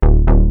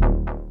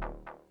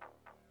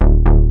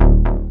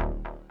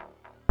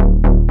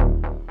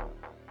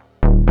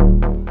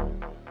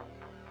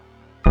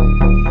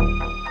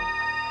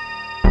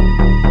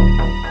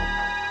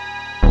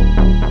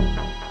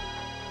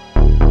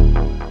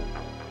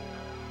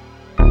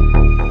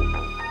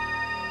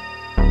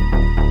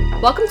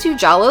Welcome to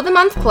Giallo the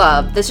Month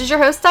Club. This is your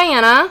host,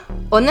 Diana.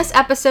 On this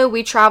episode,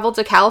 we travel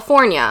to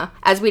California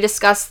as we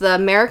discuss the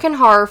American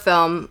horror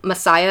film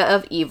Messiah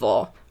of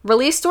Evil.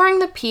 Released during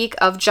the peak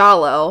of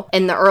Giallo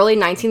in the early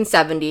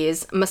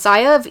 1970s,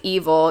 Messiah of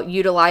Evil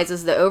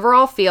utilizes the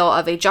overall feel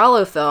of a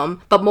Giallo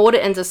film, but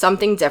molded into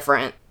something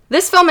different.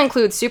 This film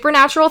includes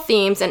supernatural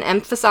themes and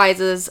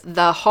emphasizes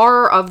the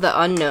horror of the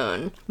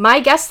unknown.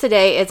 My guest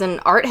today is an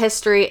art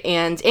history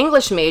and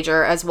English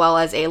major, as well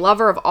as a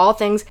lover of all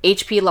things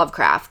H.P.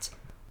 Lovecraft.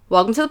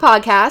 Welcome to the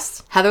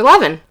podcast, Heather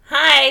Levin.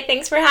 Hi,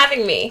 thanks for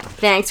having me.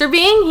 Thanks for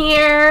being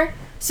here.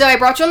 So I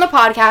brought you on the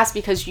podcast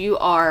because you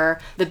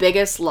are the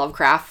biggest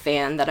Lovecraft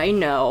fan that I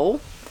know.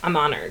 I'm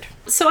honored.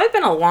 So I've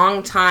been a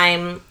long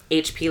time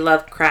H.P.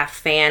 Lovecraft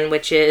fan,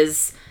 which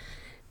is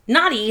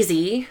not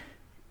easy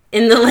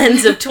in the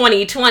lens of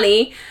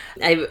 2020.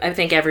 I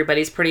think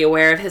everybody's pretty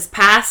aware of his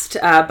past,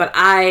 but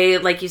I,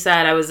 like you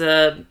said, I was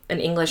an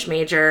English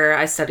major.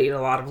 I studied a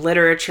lot of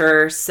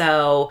literature,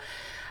 so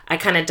I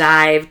kind of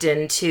dived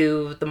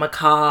into the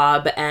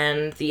macabre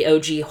and the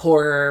OG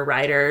horror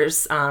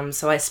writers.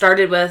 So I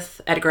started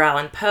with Edgar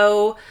Allan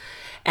Poe,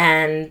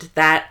 and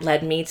that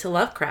led me to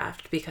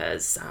Lovecraft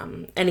because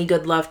any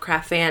good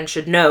Lovecraft fan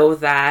should know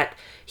that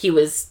he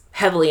was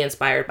heavily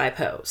inspired by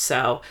Poe.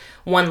 So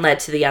one led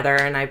to the other,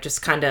 and I've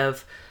just kind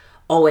of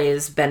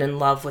always been in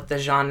love with the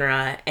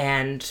genre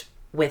and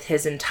with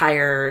his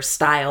entire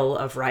style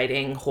of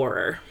writing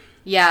horror.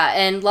 Yeah,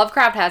 and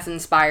Lovecraft has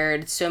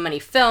inspired so many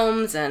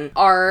films and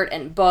art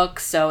and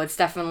books, so it's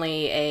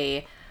definitely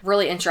a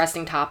really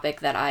interesting topic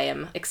that I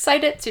am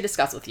excited to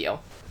discuss with you.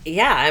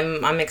 Yeah,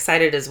 I'm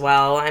excited as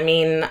well. I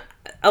mean,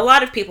 a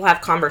lot of people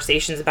have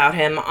conversations about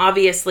him.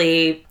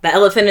 Obviously, the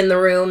elephant in the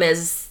room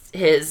is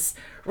his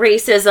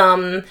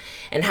racism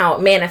and how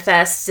it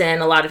manifests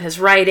in a lot of his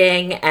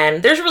writing,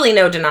 and there's really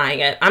no denying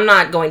it. I'm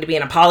not going to be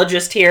an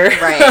apologist here.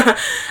 Right.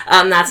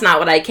 That's not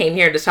what I came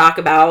here to talk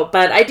about,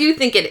 but I do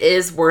think it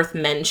is worth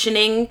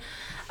mentioning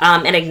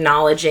and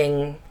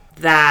acknowledging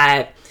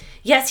that,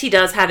 yes, he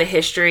does have a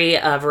history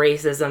of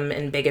racism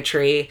and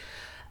bigotry,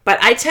 but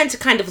I tend to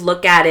kind of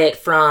look at it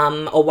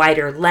from a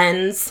wider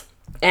lens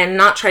and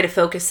not try to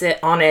focus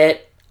on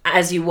it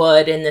as you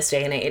would in this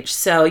day and age.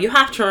 So you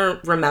have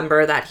to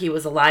remember that he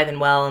was alive and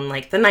well in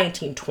like the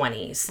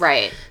 1920s.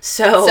 Right.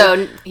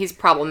 So he's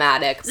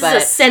problematic. This but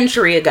is a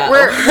century ago.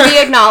 We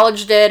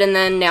acknowledged it, and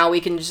then now we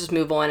can just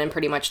move on and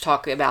pretty much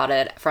talk about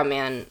it from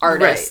an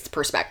artist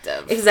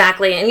perspective.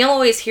 Exactly. And you'll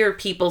always hear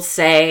people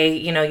say,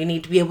 you know, you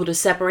need to be able to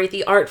separate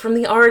the art from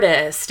the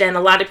artist. And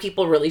a lot of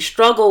people really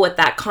struggle with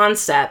that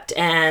concept.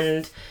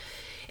 And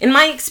in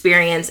my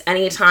experience,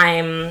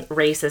 anytime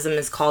racism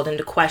is called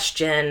into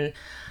question,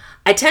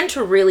 I tend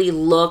to really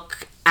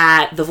look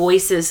at the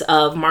voices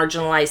of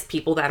marginalized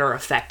people that are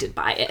affected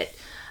by it.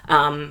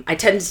 I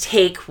tend to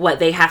take what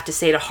they have to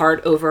say to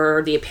heart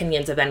over the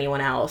opinions of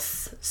anyone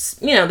else.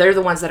 You know, they're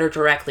the ones that are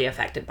directly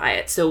affected by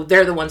it. So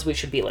they're the ones we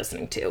should be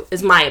listening to,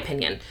 is my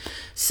opinion.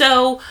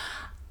 So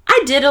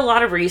I did a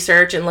lot of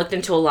research and looked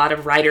into a lot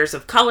of writers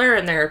of color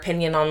and their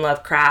opinion on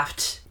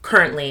Lovecraft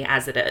currently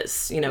as it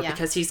is, you know,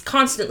 because he's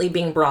constantly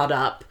being brought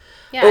up.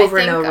 Yeah, over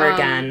and over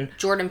again.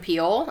 Jordan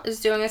Peele is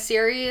doing a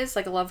series,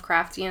 like a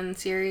Lovecraftian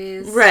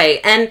series. Right.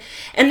 And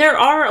there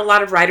are a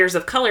lot of writers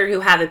of color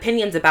who have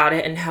opinions about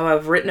it and who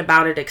have written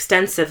about it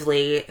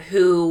extensively,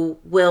 who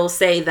will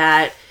say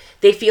that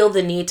they feel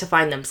the need to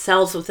find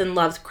themselves within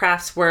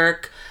Lovecraft's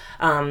work.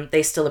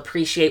 They still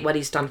appreciate what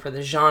he's done for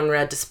the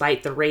genre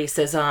despite the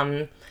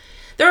racism.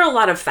 There are a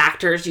lot of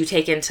factors you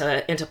take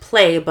into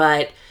play,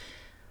 but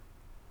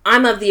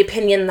I'm of the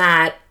opinion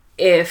that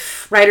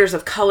if writers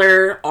of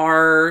color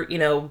are, you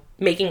know,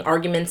 making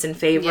arguments in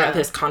favor of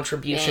his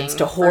contributions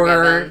to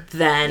horror,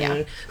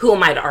 then who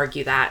am I to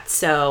argue that?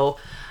 So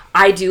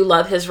I do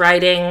love his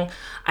writing.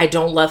 I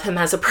don't love him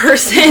as a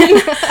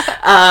person.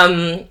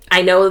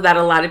 I know that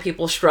a lot of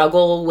people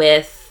struggle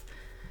with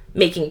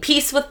making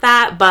peace with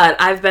that, but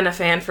I've been a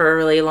fan for a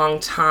really long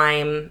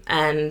time.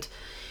 And,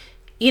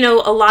 you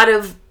know, a lot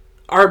of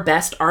our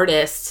best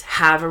artists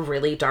have a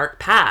really dark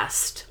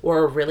past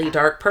or a really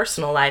dark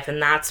personal life,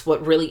 and that's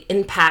what really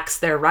impacts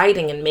their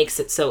writing and makes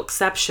it so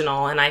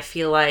exceptional. And I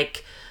feel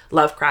like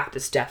Lovecraft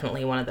is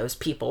definitely one of those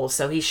people,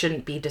 so he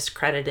shouldn't be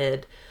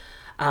discredited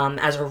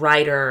as a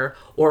writer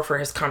or for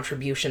his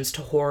contributions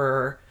to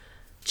horror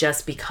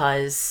just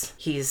because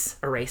he's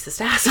a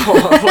racist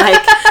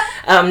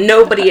asshole.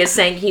 Nobody is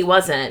saying he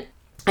wasn't.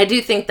 I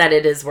do think that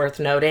it is worth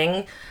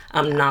noting,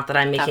 not that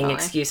I'm making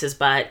excuses,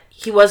 but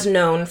he was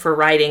known for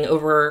writing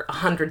over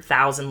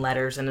 100,000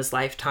 letters in his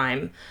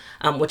lifetime,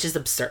 which is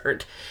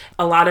absurd.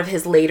 A lot of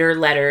his later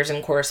letters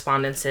and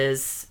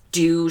correspondences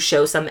do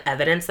show some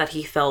evidence that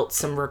he felt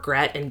some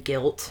regret and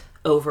guilt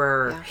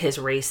over his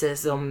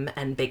racism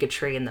and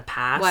bigotry in the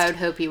past. Well, I would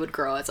hope he would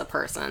grow as a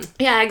person.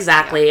 Yeah,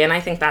 exactly. Yeah. And I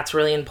think that's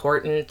really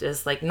important,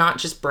 is like not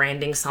just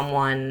branding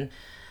someone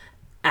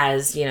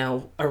as, you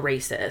know, a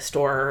racist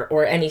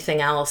or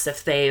anything else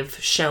if they've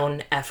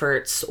shown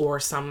efforts or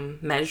some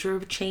measure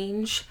of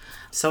change.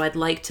 So I'd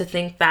like to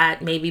think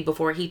that maybe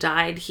before he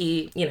died,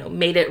 he,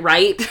 made it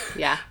right.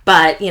 Yeah.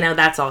 But,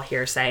 that's all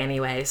hearsay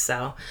anyway.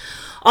 So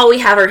all we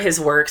have are his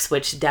works,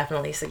 which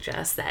definitely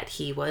suggests that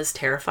he was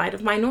terrified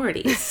of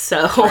minorities.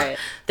 So Right.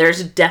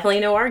 There's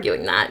definitely no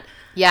arguing that.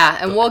 Yeah,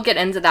 and we'll get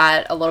into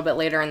that a little bit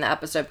later in the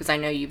episode because I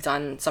know you've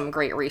done some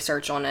great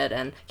research on it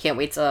and can't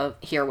wait to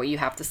hear what you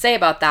have to say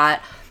about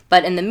that.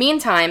 But in the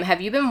meantime, have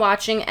you been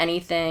watching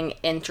anything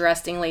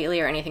interesting lately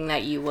or anything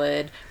that you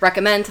would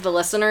recommend to the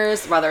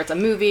listeners, whether it's a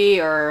movie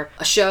or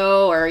a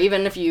show or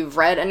even if you've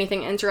read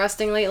anything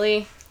interesting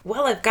lately?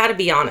 Well, I've got to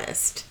be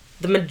honest.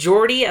 The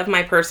majority of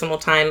my personal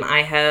time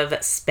I have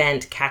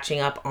spent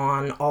catching up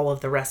on all of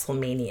the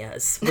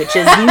WrestleManias, which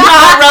is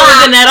not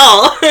relevant at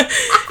all.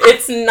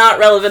 It's not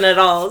relevant at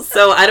all.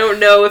 So I don't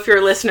know if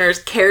your listeners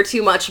care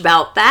too much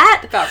about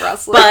that. About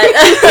wrestling.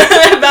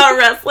 But about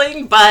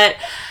wrestling, but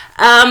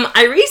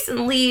I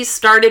recently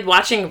started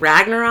watching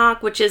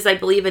Ragnarok, which is, I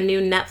believe, a new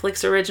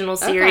Netflix original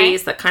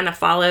series that kind of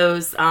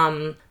follows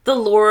the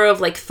lore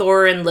of like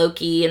Thor and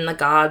Loki and the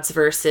gods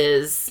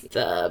versus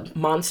the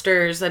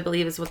monsters, I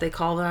believe is what they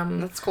call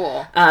them. That's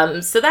cool.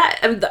 So that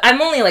I'm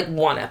only like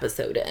one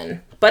episode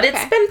in, but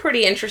it's been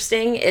pretty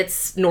interesting.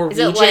 It's Norwegian.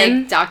 Is it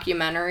like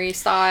documentary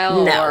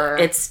style? No, or?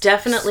 It's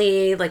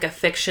definitely like a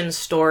fiction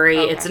story.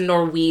 Okay. It's a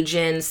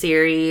Norwegian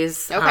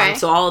series. Okay.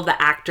 So all of the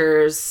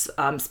actors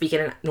speak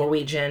in a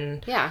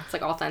Norwegian Yeah, it's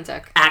like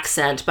authentic.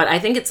 accent, but I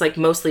think it's like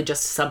mostly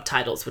just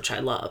subtitles, which I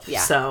love. Yeah,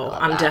 So I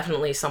love I'm that.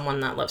 definitely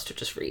someone that loves to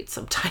just read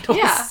subtitles.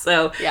 Yeah.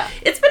 So Yeah.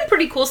 it's been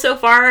pretty cool so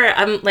far.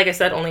 I'm, like I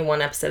said, only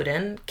one episode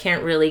in.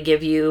 Can't really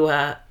give you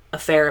a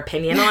fair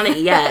opinion on it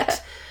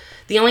yet.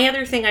 The only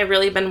other thing I've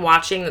really been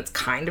watching that's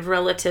kind of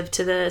relative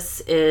to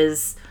this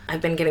is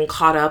I've been getting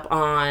caught up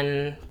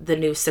on the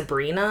new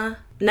Sabrina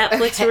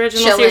Netflix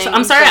original series.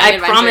 I'm sorry, I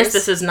promise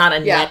this is not a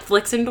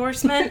Netflix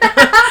endorsement.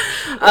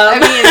 I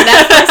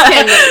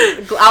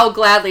mean, Netflix can... I'll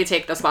gladly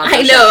take the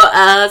sponsorship.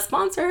 I know.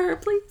 Sponsor,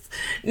 please.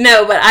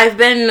 No, but I've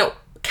been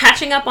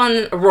catching up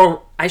on,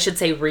 I should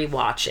say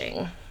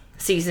rewatching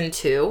season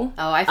 2.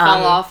 Oh, I fell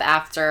off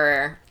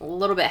after a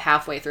little bit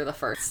halfway through the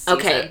first season.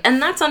 Okay, and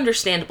that's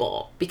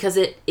understandable because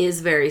it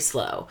is very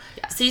slow.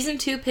 Yeah. Season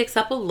 2 picks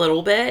up a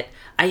little bit.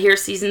 I hear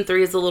season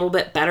 3 is a little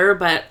bit better,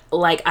 but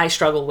like I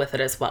struggle with it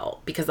as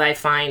well because I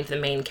find the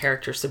main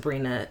character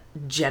Sabrina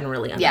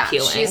generally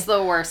unappealing. Yeah, she's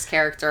the worst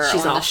character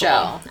She's on awful. the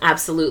show.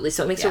 Absolutely.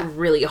 So it makes it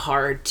really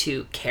hard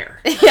to care.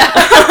 Yeah.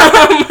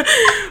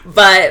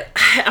 But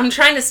I'm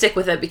trying to stick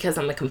with it because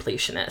I'm a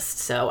completionist.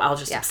 So I'll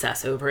just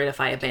obsess over it if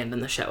I abandon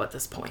the show at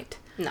this point.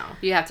 No,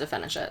 you have to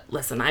finish it.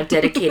 Listen, I've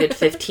dedicated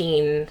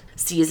 15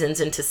 seasons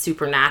into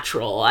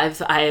Supernatural.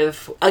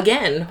 I've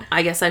again,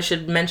 I guess I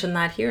should mention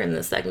that here in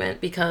this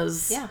segment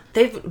because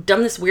they've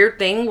done this weird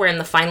thing where in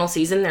the final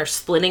season they're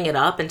splitting it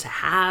up into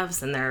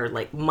halves and they're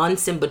like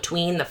months in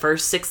between the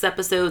first 6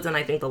 episodes and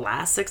I think the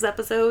last 6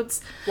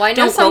 episodes. Well, I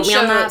know Don't quote me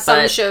on that, some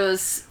but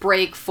shows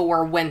break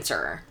for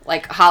winter,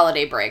 like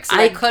holiday breaks. So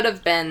it could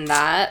have been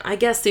that. I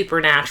guess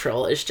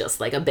Supernatural is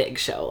just like a big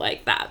show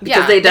like that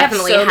because Yeah, they they have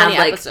definitely so have many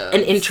like episodes.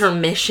 an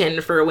intermission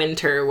for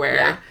winter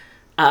where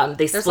they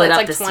There's split up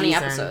like the 20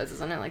 season. episodes,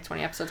 isn't it? Like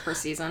 20 episodes per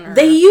season? Or...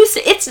 They used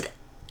to, it's,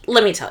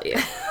 let me tell you,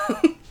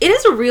 it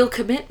is a real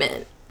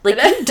commitment. Like,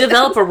 you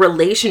develop a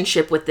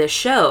relationship with this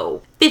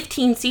show.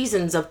 15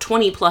 seasons of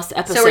 20 plus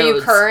episodes. So are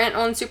you current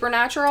on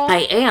Supernatural? I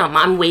am.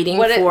 I'm waiting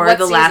for what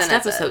the season last is it?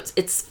 episodes.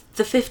 It's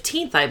the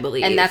 15th, I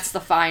believe. And that's the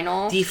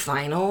final? the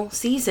final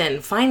season,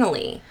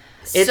 finally.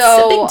 It's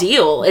So, a big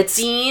deal. It's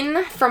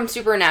Dean from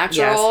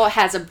Supernatural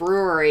has a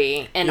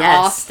brewery in Yes.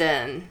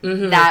 Austin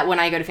that when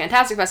I go to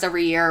Fantastic Fest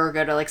every year or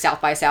go to like South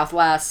by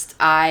Southwest,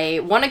 I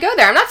want to go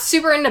there. I'm not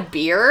super into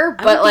beer,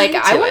 but would be like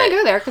into I want it. to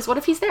go there because what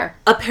if he's there?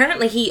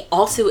 apparently he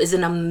also is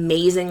an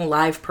amazing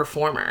live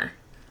performer.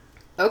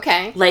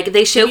 Okay. Like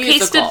they showcased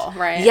Musical, it.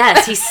 right?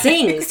 Yes, he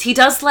sings. He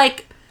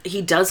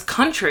does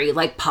country,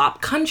 like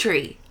pop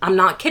country. I'm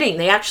not kidding.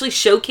 They actually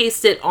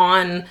showcased it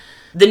on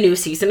the new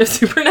season of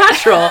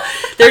Supernatural.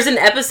 There's an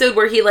episode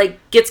where he like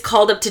gets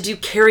called up to do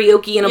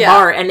karaoke in a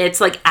bar and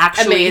it's like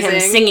actually him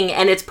Amazing. singing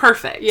and it's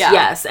perfect. Yeah.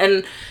 Yes.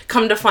 And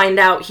come to find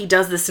out he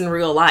does this in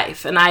real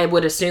life and I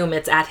would assume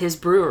it's at his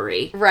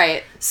brewery.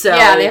 Right. So-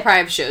 yeah, they probably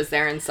have shows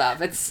there and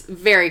stuff. It's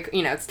very,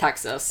 it's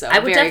Texas, so I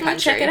would very definitely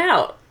country. check it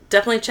out.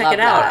 Definitely check Love it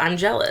out. that. I'm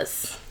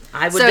jealous.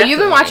 I would So you've been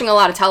definitely. watching a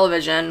lot of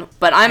television,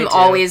 but I'm do.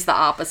 always the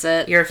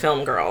opposite. You're a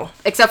film girl.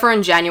 Except for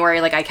in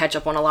January, like I catch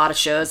up on a lot of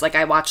shows. Like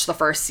I watched the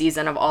first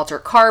season of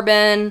Altered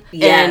Carbon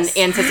Yes.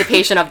 in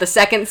anticipation of the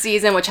second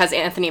season, which has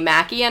Anthony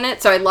Mackie in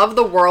it. So I love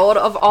the world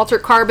of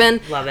Altered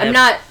Carbon. Love it. I'm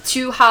not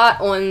too hot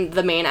on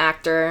the main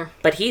actor.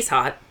 But he's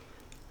hot.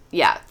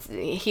 Yeah,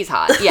 he's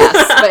hot. Yes,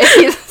 but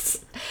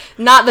he's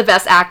not the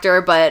best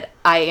actor. But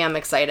I am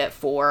excited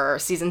for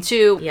season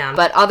 2. Yeah.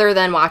 But other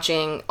than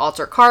watching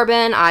Altered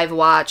Carbon, I've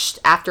watched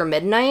After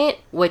Midnight,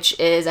 which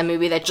is a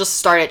movie that just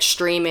started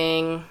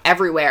streaming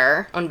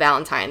everywhere on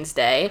Valentine's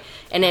Day,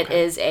 and it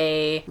is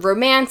a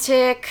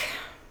romantic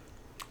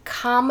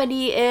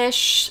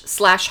comedy-ish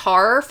 /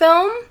 horror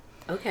film.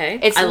 Okay.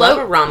 It's I low- love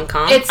a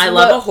rom-com. it's I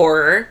love low- a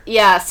horror.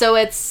 Yeah, so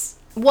it's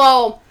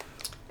Well,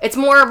 it's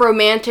more a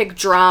romantic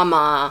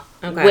drama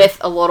with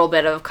a little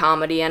bit of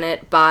comedy in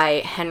it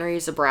by Henry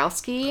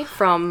Zabrowski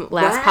from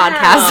Last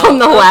Podcast on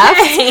the Left.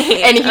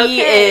 And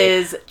he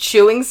is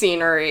chewing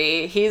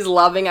scenery. He's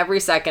loving every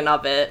second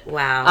of it.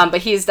 Wow.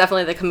 But he's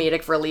definitely the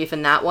comedic relief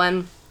in that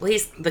one. Well,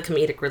 he's the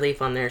comedic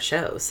relief on their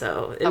show,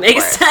 so it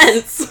makes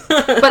sense.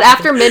 But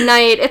After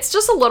Midnight, it's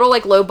just a little,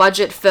 like,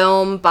 low-budget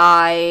film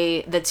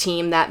by the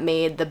team that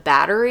made The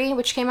Battery,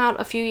 which came out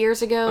a few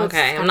years ago.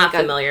 Okay, I'm not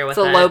familiar with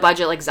that. It's a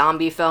low-budget, like,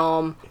 zombie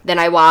film. Then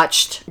I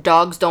watched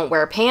Dogs Don't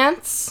Wear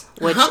Pants,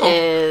 which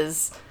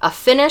is a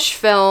Finnish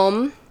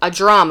film, a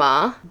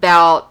drama,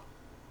 about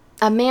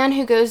a man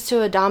who goes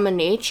to a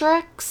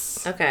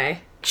dominatrix. Okay.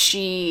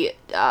 She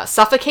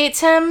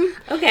suffocates him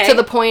to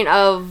the point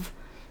of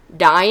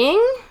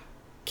dying.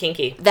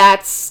 Kinky.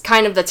 That's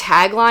kind of the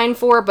tagline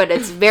for it, but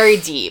it's very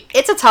deep.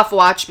 It's a tough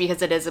watch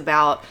because it is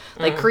about,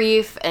 like,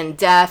 grief and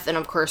death, and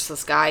of course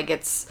this guy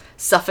gets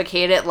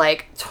suffocated,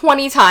 like,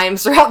 20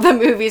 times throughout the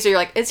movie, so you're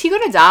like, is he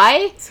gonna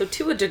die? So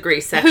to a degree,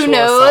 sexual Who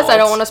knows? assault. I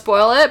don't want to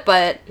spoil it,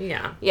 but...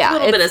 Yeah. Yeah. A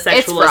little bit of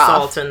sexual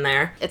assault in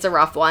there. It's a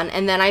rough one.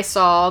 And then I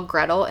saw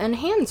Gretel and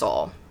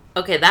Hansel.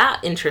 Okay,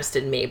 that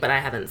interested me, but I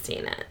haven't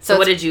seen it. So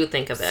what did you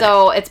think of it?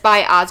 So it's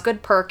by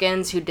Osgood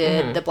Perkins, who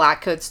did The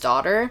Blackcoat's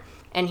Daughter,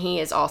 and he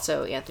is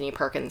also Anthony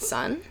Perkins'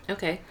 son.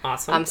 Okay,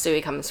 awesome. So he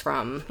comes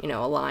from,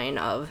 a line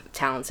of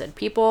talented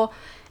people.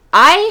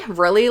 I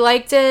really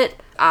liked it.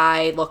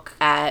 I look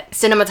at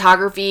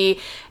cinematography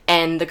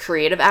and the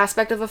creative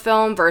aspect of a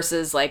film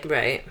versus, like,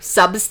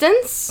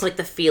 substance. Like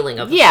the feeling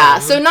of a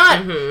film. So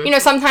not,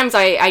 sometimes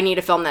I need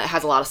a film that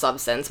has a lot of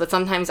substance, but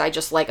sometimes I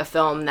just like a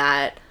film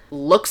that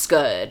looks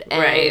good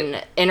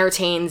and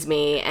entertains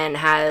me and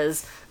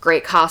has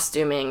great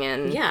costuming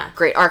and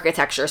great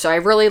architecture. So I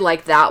really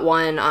like that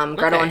one,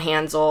 Gretel and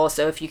Hansel.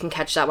 So if you can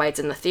catch that while it's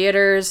in the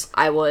theaters,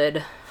 I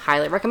would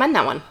highly recommend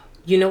that one.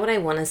 You know what I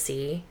want to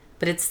see?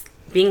 But it's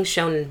being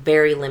shown in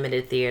very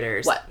limited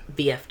theaters. What?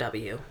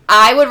 VFW.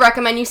 I would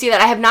recommend you see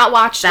that. I have not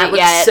watched it yet.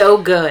 That looks so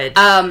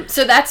good.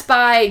 So that's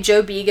by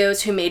Joe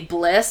Begos, who made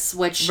Bliss,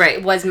 which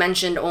was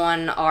mentioned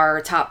on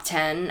our top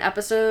 10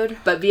 episode.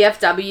 But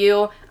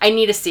VFW, I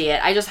need to see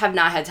it. I just have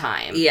not had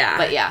time. Yeah.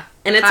 But yeah.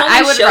 And it's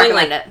only showing,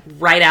 like,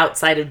 right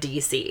outside of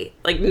DC.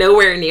 Like,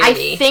 nowhere near me.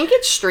 I think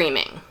it's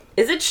streaming.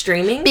 Is it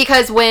streaming?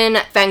 Because when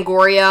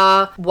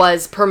Fangoria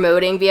was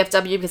promoting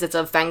VFW, because it's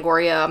a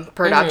Fangoria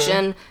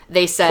production,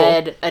 they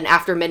said an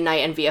After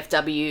Midnight and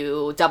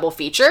VFW double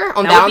feature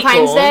on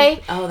Valentine's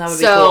Day. Oh, that would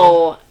be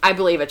cool. So I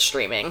believe it's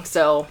streaming.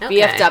 So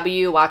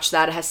VFW, watch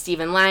that. It has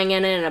Stephen Lang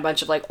in it and a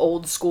bunch of, like,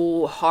 old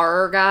school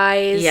horror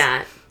guys.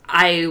 Yeah.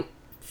 I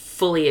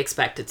fully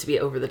expect it to be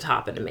over the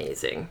top and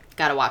amazing.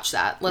 Gotta watch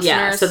that, listeners.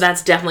 Yeah, so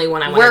that's definitely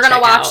one I want to check out. We're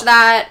gonna watch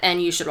that,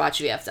 and you should watch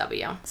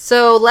VFW.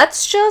 So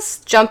let's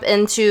just jump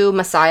into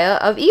Messiah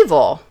of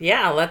Evil.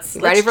 Yeah, let's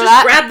ready for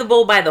that? Grab the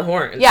bull by the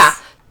horns. Yeah.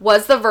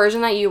 Was the version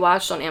that you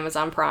watched on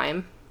Amazon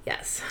Prime?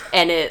 Yes.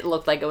 And it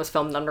looked like it was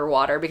filmed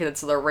underwater because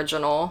it's the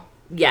original.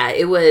 Yeah,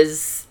 it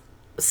was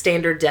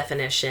standard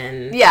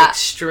definition. Yeah.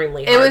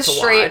 Extremely hard to watch. It was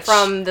straight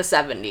from the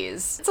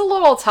 70s. It's a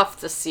little tough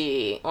to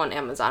see on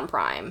Amazon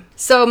Prime.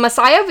 So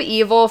Messiah of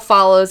Evil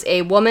follows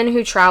a woman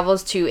who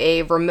travels to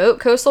a remote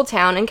coastal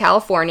town in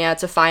California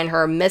to find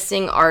her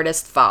missing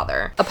artist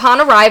father. Upon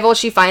arrival,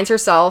 she finds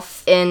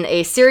herself in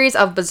a series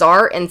of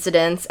bizarre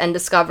incidents and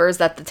discovers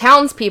that the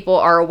townspeople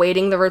are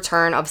awaiting the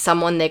return of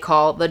someone they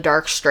call the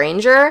Dark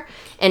Stranger,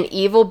 an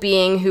evil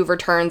being who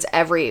returns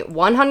every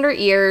 100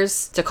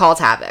 years to cause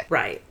havoc.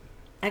 Right.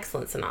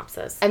 Excellent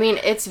synopsis. I mean,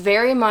 it's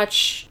very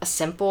much a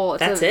simple...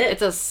 That's it.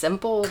 It's a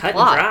simple cut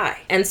plot. And dry.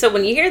 And so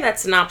when you hear that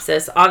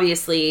synopsis,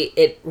 obviously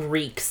it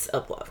reeks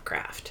of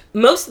Lovecraft.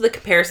 Most of the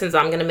comparisons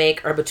I'm going to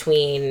make are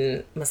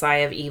between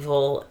Messiah of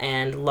Evil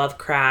and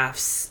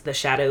Lovecraft's The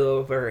Shadow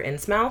over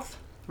Innsmouth.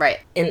 Right.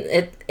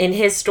 In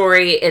his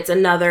story, it's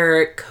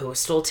another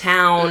coastal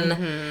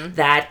town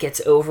that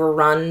gets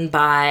overrun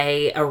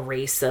by a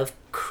race of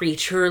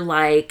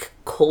creature-like,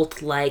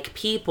 cult-like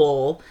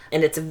people,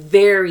 and it's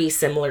very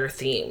similar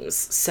themes.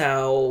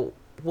 So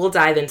we'll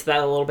dive into that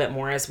a little bit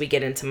more as we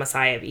get into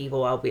Messiah of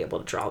Evil. I'll be able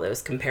to draw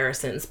those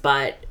comparisons,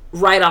 but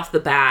right off the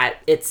bat,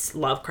 it's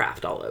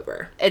Lovecraft all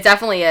over. It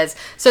definitely is.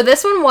 So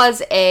this one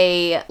was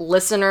a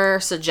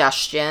listener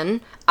suggestion.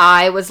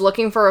 I was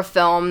looking for a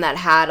film that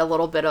had a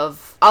little bit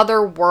of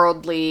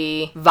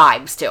otherworldly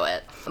vibes to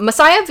it.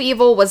 Messiah of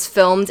Evil was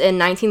filmed in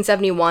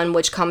 1971,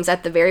 which comes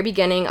at the very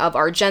beginning of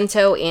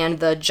Argento and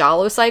the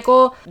Giallo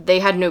cycle. They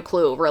had no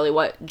clue really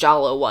what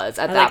Giallo was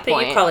at that point. I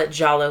like that you call it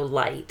Giallo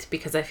Light,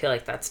 because I feel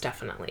like that's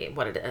definitely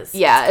what it is.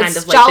 Yeah, it's kind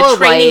of like Giallo the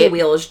training Light.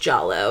 Wheel is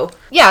Giallo.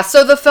 Yeah,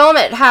 so the film,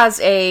 it has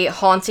a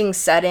haunting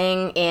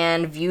setting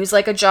and views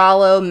like a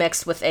Giallo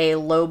mixed with a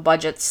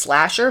low-budget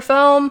slasher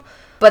film,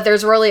 but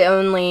there's really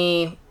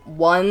only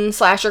one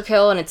slasher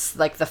kill, and it's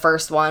like the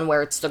first one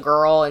where it's the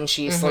girl and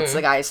she slits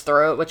the guy's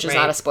throat, which is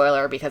not a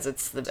spoiler because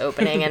it's the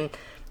opening. And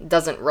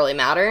doesn't really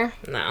matter.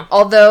 No.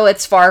 Although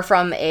it's far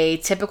from a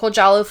typical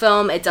Giallo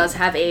film, it does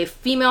have a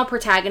female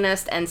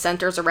protagonist and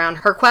centers around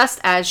her quest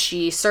as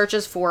she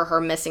searches for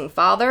her missing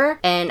father.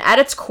 And at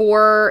its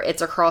core,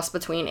 it's a cross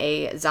between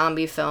a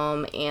zombie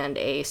film and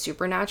a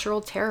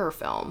supernatural terror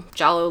film.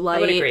 Giallo light,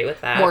 I would agree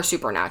with that. more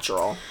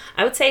supernatural.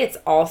 I would say it's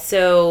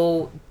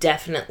also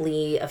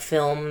definitely a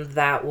film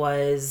that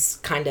was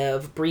kind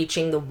of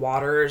breaching the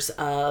waters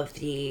of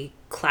the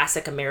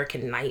classic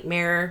American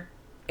nightmare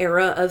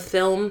era of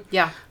film.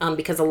 Yeah.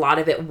 Because a lot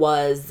of it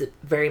was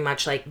very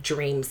much like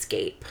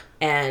dreamscape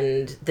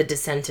and the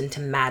descent into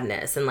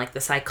madness and like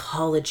the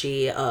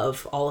psychology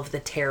of all of the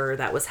terror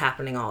that was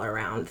happening all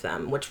around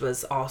them, which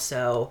was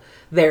also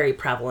very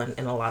prevalent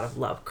in a lot of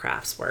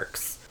Lovecraft's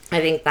works. I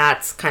think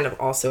that's kind of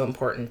also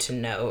important to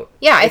note.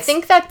 Yeah, I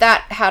think that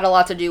had a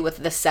lot to do with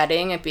the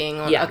setting, it being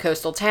on Yeah. a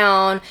coastal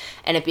town,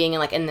 and it being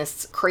in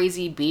this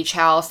crazy beach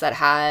house that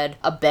had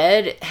a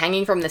bed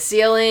hanging from the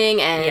ceiling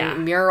and Yeah.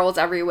 murals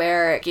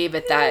everywhere. It gave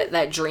it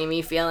that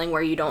dreamy feeling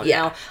where you don't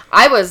Yeah. know.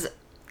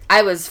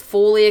 I was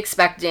fully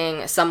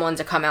expecting someone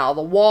to come out of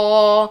the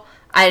wall.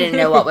 I didn't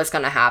know what was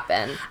going to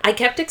happen. I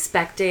kept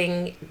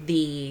expecting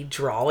the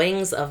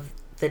drawings of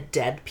the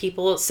dead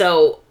people.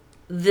 So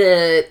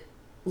the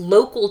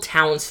local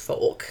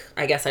townsfolk,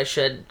 I guess I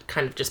should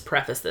kind of just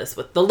preface this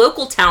with the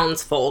local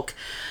townsfolk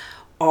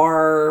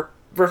are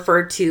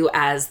referred to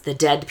as the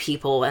dead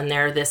people, and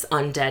they're this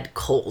undead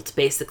cult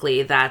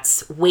basically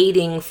that's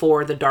waiting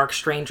for the Dark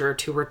Stranger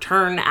to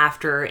return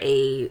after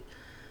a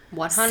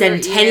 100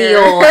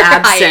 centennial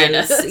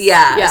absence. hiatus.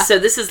 Yeah. So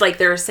this is like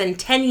their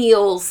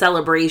centennial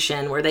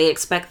celebration where they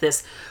expect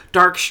this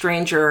Dark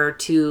Stranger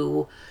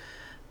to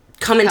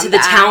come into the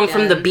town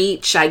from the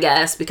beach, I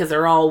guess, because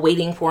they're all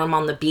waiting for him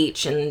on the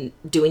beach and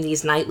doing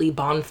these nightly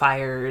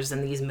bonfires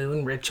and these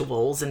moon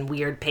rituals and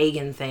weird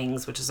pagan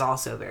things, which is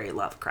also very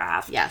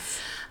Lovecraft. Yes.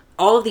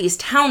 All of these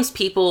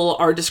townspeople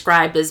are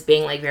described as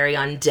being like very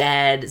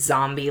undead,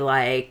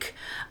 zombie-like.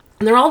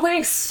 And they're all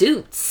wearing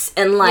suits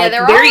and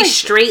they're all, very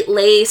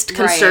straight-laced, Right.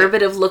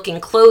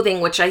 conservative-looking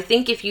clothing, which I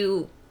think if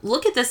you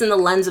look at this in the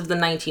lens of the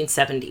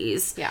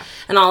 1970s Yeah.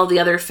 and all of the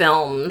other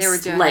films. They were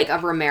doing like a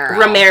Romero.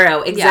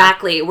 Romero,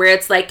 exactly. Where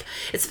it's like,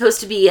 it's supposed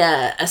to be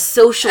a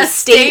social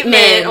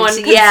statement on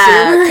consumerism.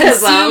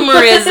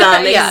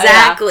 Yeah,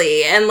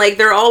 Exactly. And like,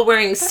 they're all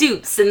wearing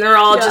suits and they're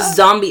all just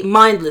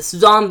mindless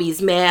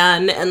zombies,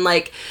 man. And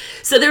like,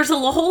 so there's a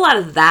whole lot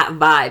of that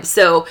vibe.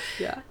 So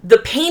the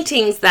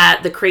paintings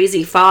that the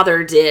crazy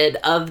father did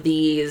of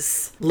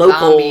these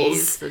locals,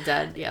 Zombies, the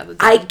dead.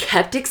 I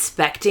kept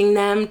expecting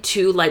them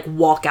to like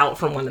walk out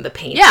from one of the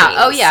paintings. Yeah,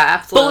 oh yeah,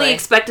 absolutely. Fully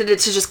expected it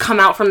to just come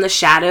out from the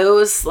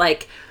shadows.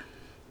 Like,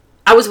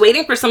 I was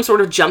waiting for some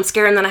sort of jump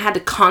scare, and then I had to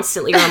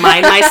constantly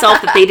remind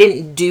myself that they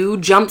didn't do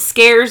jump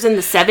scares in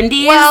the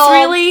 70s,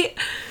 really.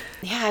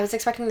 Yeah, I was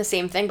expecting the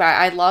same thing, but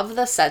I love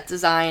the set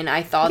design.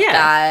 I thought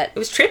that it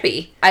was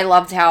trippy. I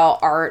loved how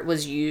art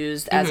was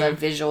used as a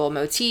visual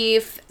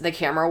motif. The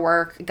camera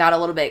work got a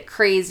little bit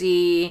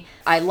crazy.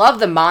 I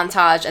love the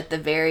montage at the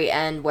very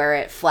end where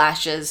it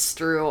flashes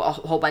through a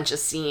whole bunch of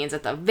scenes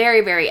at the very,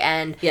 very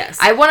end. Yes.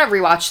 I want to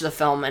rewatch the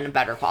film in a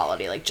better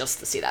quality, like just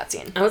to see that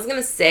scene. I was going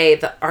to say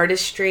the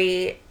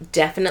artistry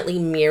definitely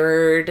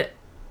mirrored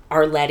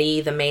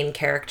Arletty, the main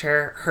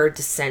character, her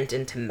descent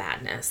into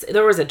madness.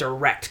 There was a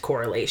direct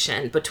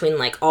correlation between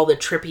like all the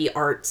trippy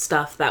art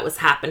stuff that was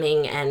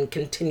happening and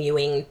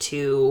continuing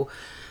to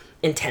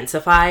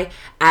intensify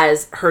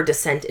as her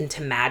descent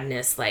into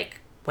madness like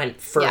went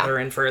further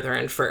and further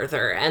and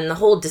further. And the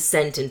whole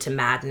descent into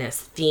madness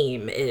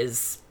theme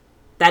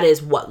that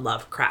is what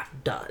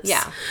Lovecraft does.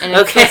 Yeah. And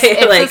it's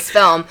this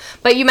film.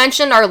 But you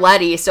mentioned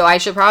Arletty, so I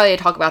should probably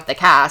talk about the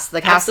cast.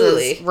 The cast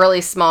is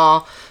really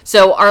small.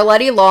 So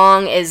Arletty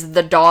Long is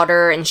the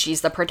daughter, and she's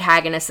the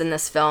protagonist in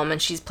this film,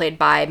 and she's played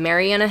by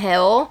Mariana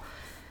Hill,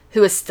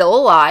 who is still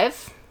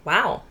alive.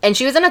 Wow. And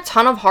she was in a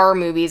ton of horror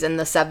movies in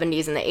the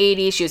 70s and the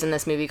 80s. She was in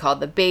this movie called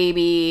The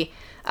Baby,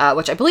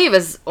 which I believe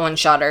is on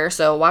Shudder,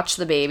 so watch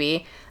The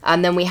Baby.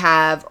 And then we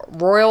have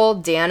Royal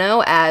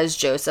Dano as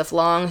Joseph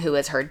Long, who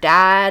is her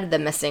dad, the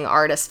missing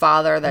artist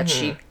father that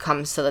she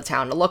comes to the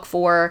town to look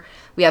for.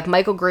 We have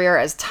Michael Greer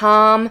as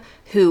Tom,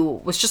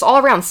 who was just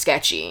all around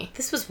sketchy.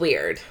 This was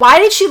weird. Why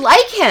did she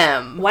like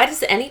him? Why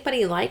does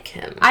anybody like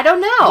him? I don't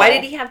know. Why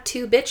did he have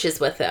two bitches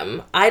with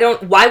him?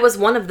 Why was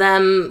one of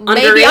them underage?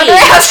 Maybe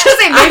I was just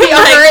saying, maybe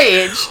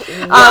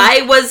underage.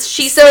 Why was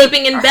she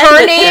sleeping in bed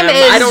with him? Her name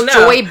is I don't know.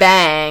 Joy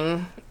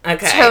Bang.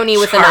 Okay. Tony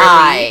with Charlie. an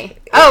I.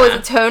 Yeah. Oh, is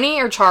it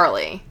Tony or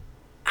Charlie?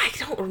 I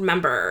don't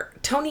remember.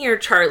 Tony or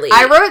Charlie?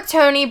 I wrote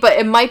Tony, but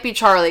it might be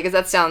Charlie because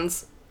that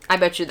sounds... I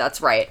bet you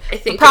that's right. I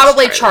think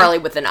probably it's Charlie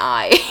with an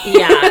I.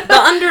 Yeah, the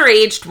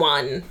underaged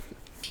one.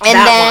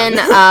 And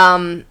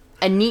then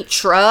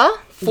Anitra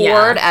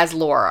Ford as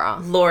Laura.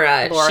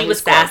 Laura, she was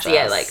who's sassy.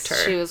 gorgeous. I liked her.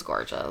 She was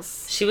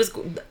gorgeous.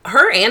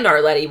 Her and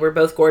Arletty were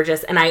both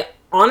gorgeous, and I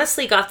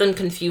honestly got them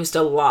confused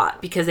a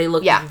lot because they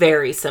look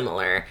very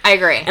similar. I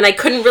agree. And I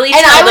couldn't really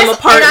tell them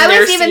apart in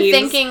their scenes. And I was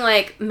even thinking,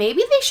 like,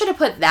 maybe they should have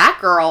put that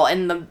girl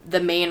in the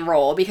main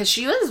role because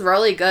she was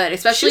really good.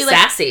 Especially, like,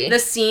 sassy. The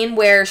scene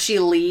where she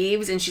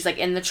leaves and she's, like,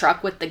 in the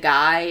truck with the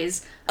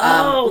guys.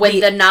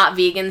 When the not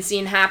vegan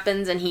scene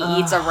happens and he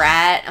eats a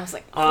rat. I was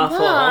like, why?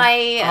 Awful.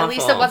 At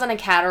least it wasn't a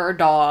cat or a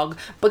dog.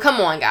 But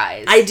come on,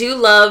 guys. I do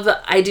love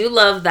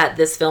that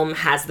this film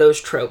has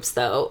those tropes,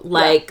 though.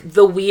 Like,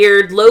 the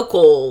weird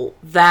local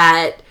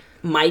that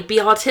might be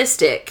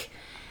autistic.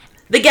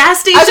 The gas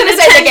station attendant. I was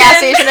going to say the gas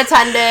station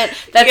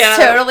attendant. That's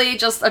totally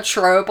just a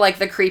trope, like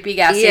the creepy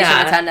gas station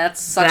attendant.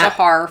 That's such a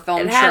horror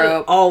film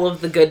trope. All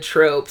of the good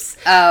tropes.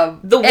 It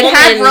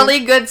had really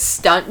good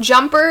stunt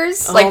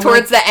jumpers,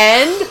 towards the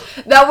end.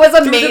 That was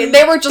amazing.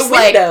 They were just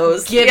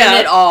giving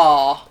it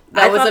all.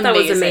 I thought that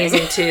was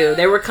amazing too.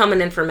 They were coming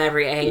in from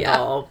every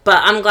angle. But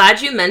I'm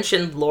glad you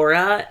mentioned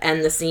Laura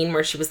and the scene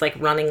where she was like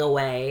running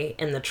away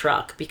in the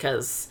truck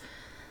because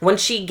when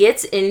she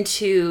gets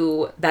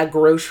into that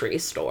grocery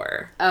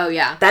store. Oh,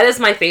 yeah. That is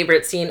my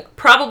favorite scene.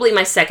 Probably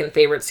my second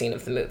favorite scene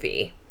of the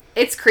movie.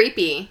 It's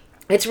creepy.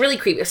 It's really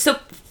creepy. So,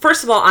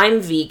 first of all,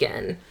 I'm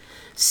vegan.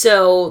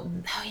 So,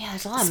 oh, yeah,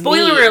 there's a lot of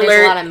spoiler meat. alert.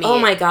 There's a lot of meat. Oh,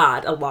 my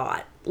God, a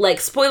lot. Like,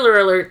 spoiler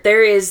alert,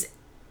 there is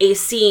a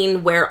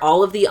scene where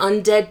all of the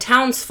undead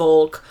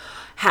townsfolk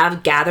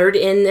have gathered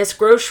in this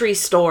grocery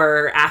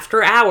store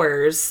after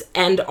hours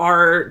and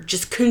are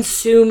just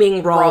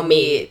consuming raw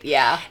meat.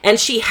 Yeah. And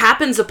she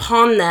happens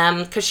upon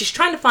them because she's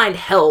trying to find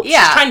help.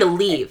 Yeah. She's trying to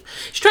leave.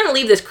 She's trying to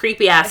leave this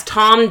creepy-ass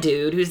Tom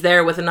dude who's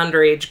there with an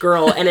underage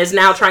girl and is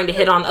now trying to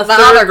hit on a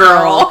third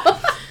girl.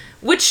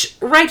 Which,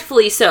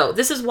 rightfully so.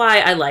 This is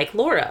why I like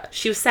Laura.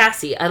 She was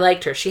sassy. I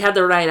liked her. She had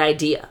the right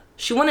idea.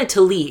 She wanted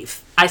to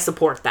leave. I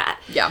support that.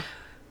 Yeah.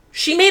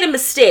 She made a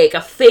mistake,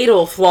 a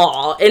fatal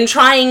flaw, in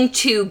trying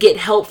to get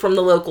help from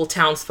the local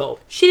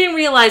townsfolk. She didn't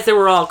realize they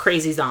were all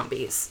crazy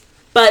zombies.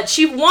 But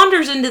she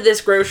wanders into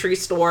this grocery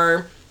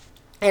store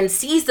and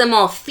sees them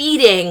all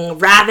feeding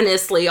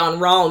ravenously on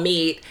raw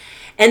meat.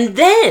 And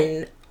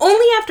then,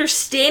 only after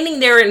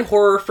standing there in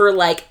horror for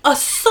like a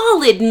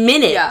solid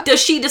minute, does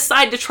she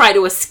decide to try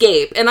to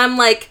escape. And I'm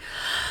like...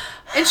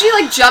 And she,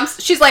 like,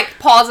 jumps, she's, like,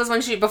 pauses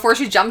before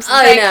she jumps the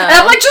thing. And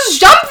I'm like, just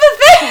jump the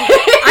thing!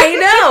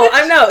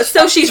 I know.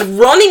 So she's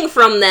running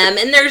from them,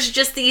 and there's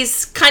just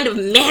these kind of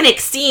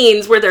manic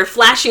scenes where they're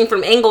flashing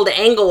from angle to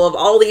angle of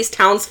all these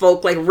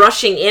townsfolk, like,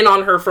 rushing in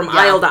on her from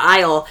aisle to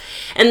aisle.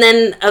 And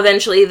then,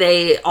 eventually,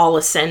 they all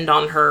ascend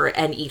on her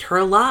and eat her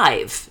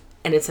alive.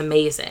 And it's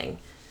amazing.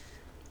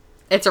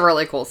 It's a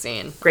really cool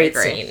scene. Great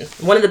scene.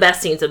 One of the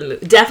best scenes of the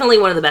movie. Definitely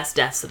one of the best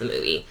deaths of the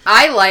movie.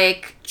 I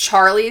like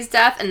Charlie's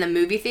death in the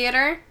movie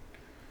theater.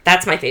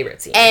 That's my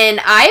favorite scene. And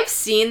I've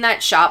seen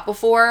that shot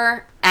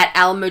before at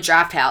Alamo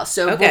Drafthouse.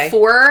 So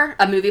before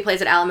a movie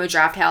plays at Alamo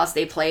Drafthouse,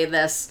 they play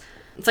this.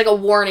 It's like a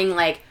warning,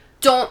 like,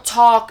 don't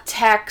talk,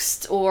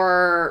 text,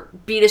 or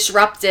be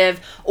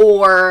disruptive,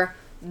 or...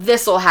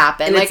 this will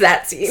happen. And like, it's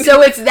that scene.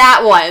 So it's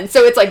that one.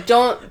 So it's like,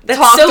 don't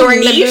talk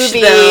during the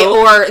movie though.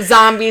 Or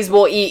zombies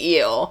will eat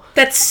you.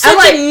 That's such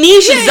a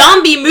niche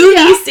zombie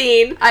movie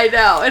scene. I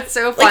know. It's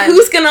so fun. Like,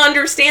 who's going to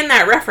understand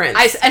that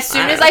reference? As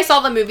soon as I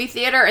saw the movie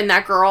theater and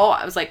that girl,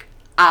 I was like,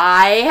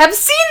 I have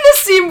seen this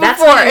scene before.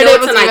 That's how you know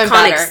it's an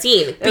iconic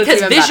scene.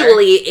 Because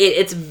visually,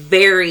 it's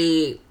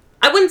very...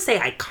 I wouldn't say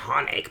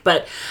iconic,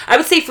 but I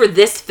would say for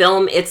this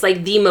film, it's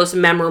like the most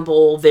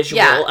memorable visual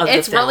of the film.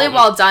 It's really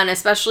well done,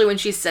 especially when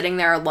she's sitting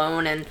there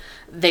alone and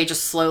they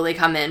just slowly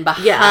come in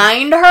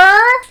behind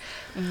her.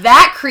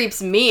 That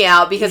creeps me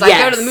out because I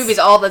go to the movies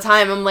all the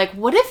time. I'm like,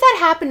 what if that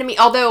happened to me?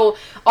 Although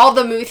all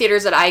the movie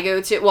theaters that I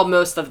go to, well,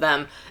 most of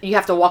them, you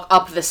have to walk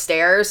up the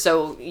stairs,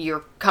 so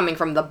you're coming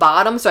from the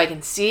bottom so I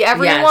can see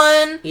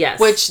everyone. Yes.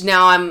 Which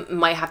now I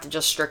might have to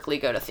just strictly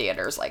go to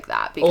theaters like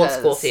that. Because, old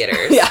school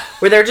theaters.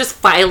 Where they're just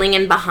filing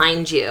in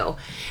behind you.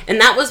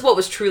 And that was what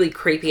was truly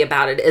creepy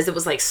about it, is it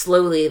was like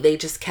slowly they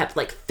just kept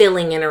like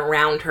filling in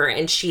around her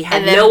and she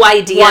had no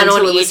idea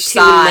until it was too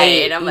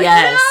late. I'm like,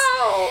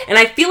 no! And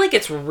I feel like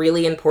it's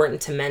really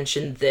important to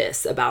mention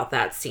this about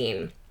that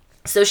scene.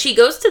 So she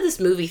goes to this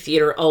movie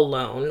theater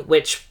alone,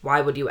 which,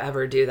 why would you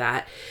ever do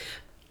that?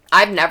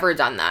 I've never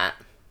done that.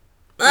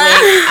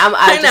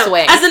 I'm just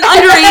waiting. As an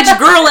underage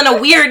girl in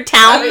a weird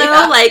town,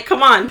 though, like,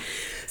 come on.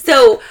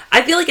 So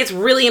I feel like it's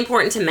really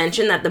important to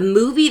mention that the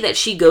movie that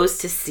she goes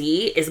to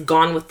see is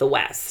Gone with the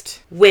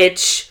West,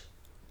 which...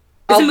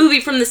 it's a movie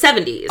from the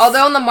 70s.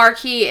 Although on the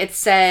marquee it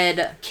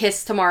said,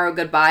 kiss tomorrow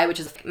goodbye, which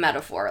is a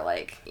metaphor,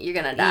 like, you're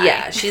gonna die.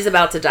 Yeah, she's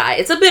about to die.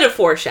 It's a bit of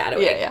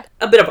foreshadowing. Yeah.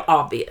 A bit of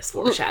obvious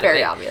foreshadowing.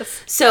 Very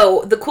obvious.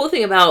 So, the cool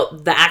thing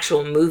about the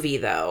actual movie,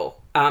 though,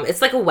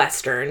 it's like a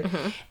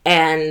Western,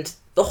 and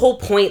the whole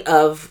point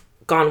of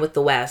Gone with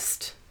the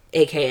West,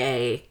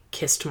 aka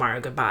Kiss Tomorrow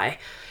Goodbye,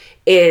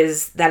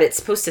 is that it's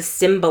supposed to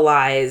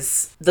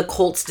symbolize the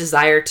cult's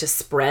desire to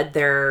spread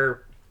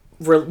their...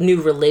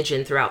 new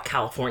religion throughout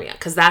California,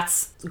 because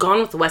that's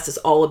Gone with the West is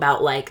all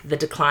about like the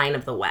decline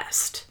of the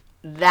West.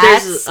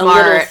 There's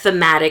smart. A little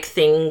thematic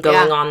thing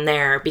going on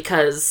there,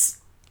 because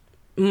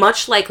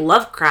much like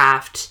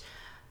Lovecraft,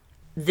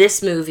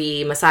 this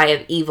movie, Messiah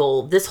of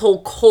Evil, this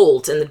whole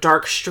cult and the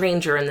Dark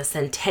Stranger and the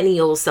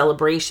Centennial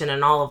celebration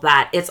and all of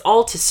that, it's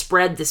all to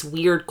spread this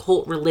weird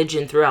cult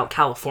religion throughout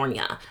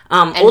California.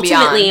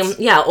 Ultimately,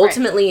 beyond.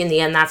 Ultimately, in the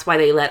end, that's why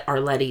they let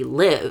Arletty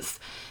live,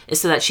 is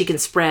so that she can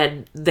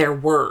spread their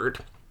word.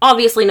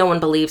 Obviously, no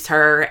one believes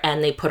her,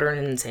 and they put her in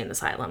an insane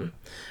asylum.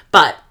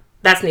 But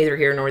that's neither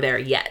here nor there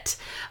yet.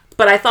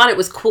 But I thought it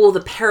was cool,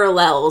 the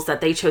parallels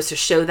that they chose to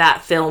show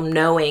that film,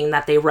 knowing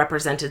that they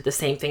represented the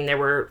same thing they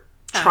were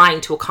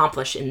trying to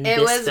accomplish in this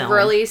film. It was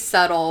really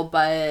subtle,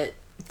 but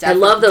I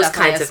love those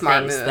kinds of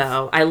things,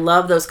 though. I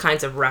love those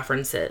kinds of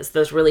references,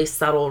 those really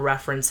subtle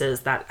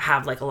references that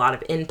have like a lot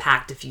of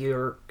impact if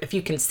you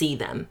can see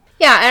them.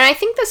 Yeah, and I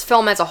think this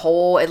film as a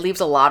whole, it leaves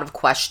a lot of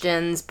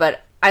questions,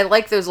 but I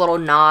like those little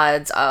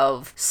nods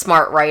of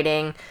smart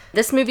writing.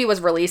 This movie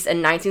was released in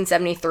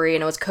 1973,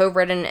 and it was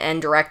co-written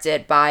and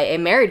directed by a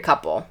married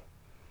couple.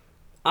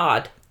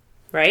 Odd,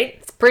 right?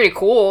 It's pretty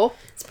cool.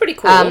 It's pretty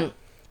cool.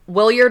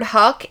 Willard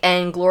Huck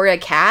and Gloria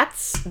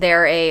Katz,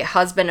 they're a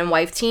husband and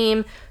wife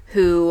team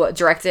who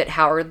directed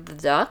Howard the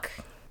Duck.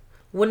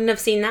 Wouldn't have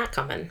seen that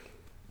coming.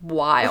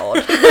 Wild.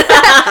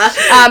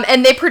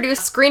 And they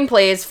produced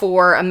screenplays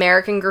for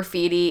American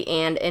Graffiti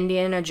and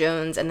Indiana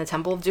Jones and the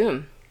Temple of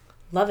Doom.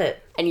 Love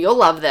it. And you'll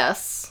love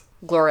this.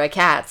 Gloria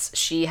Katz,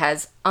 she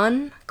has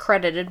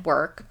uncredited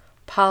work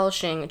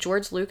polishing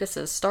George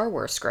Lucas's Star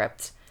Wars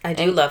script. I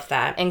do love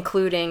that.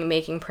 Including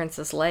making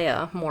Princess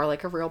Leia more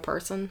like a real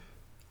person.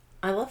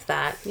 I love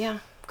that. Yeah.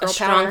 A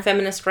strong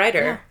feminist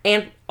writer. Yeah.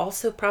 And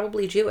also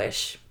probably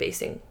Jewish,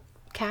 basing.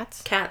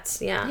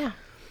 Cats, yeah. Yeah.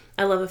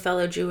 I love a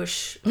fellow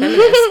Jewish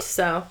feminist,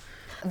 so.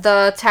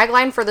 The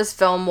tagline for this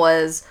film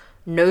was,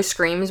 "No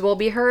screams will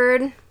be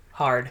heard."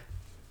 Hard.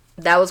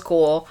 That was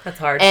cool. That's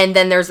hard. And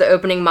then there's the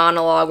opening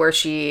monologue where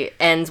she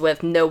ends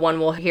with, "No one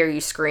will hear you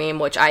scream,"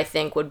 which I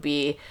think would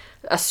be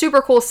a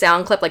super cool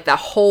sound clip, like that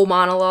whole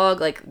monologue,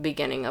 like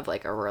beginning of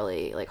like a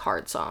really like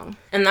hard song.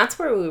 And that's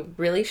where we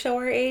really show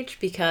our age,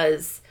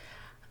 because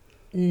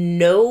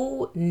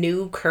no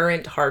new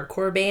current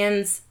hardcore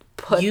bands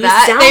use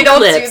sound they don't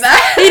clips. do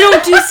that. They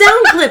don't do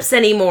sound clips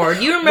anymore.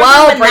 Do you remember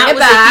when that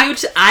was a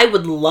huge... I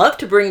would love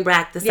to bring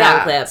back the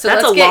sound clip. So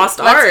that's lost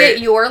art. Let's get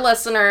your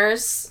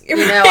listeners,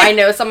 I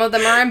know some of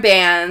them are in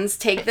bands,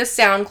 take this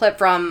sound clip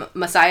from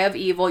Messiah of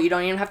Evil. You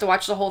don't even have to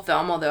watch the whole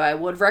film, although I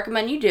would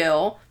recommend you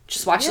do.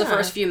 Just watch the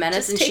first few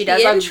minutes, and she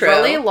does a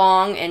really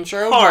long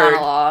intro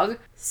monologue.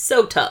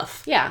 So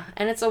tough. Yeah,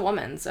 and it's a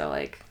woman, so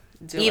like...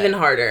 Even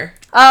harder.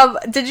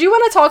 Did you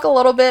want to talk a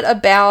little bit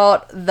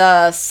about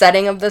the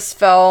setting of this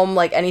film?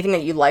 Like, anything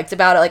that you liked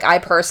about it? Like, I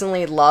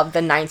personally love the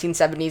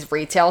 1970s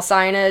retail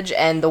signage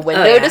and the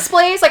window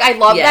displays. Like, I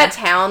love that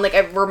town. Like,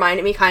 it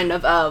reminded me kind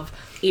of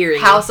eerie.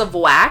 House of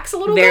Wax a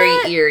little bit.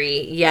 Very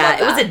eerie. Yeah,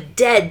 it was a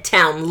dead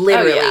town,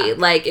 literally. Oh, yeah.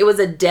 Like, it was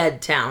a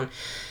dead town.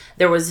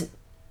 There was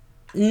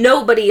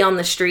nobody on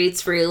the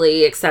streets,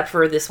 really, except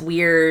for this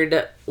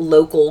weird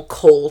local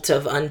cult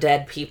of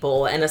undead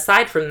people. And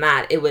aside from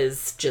that, it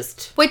was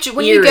just Which,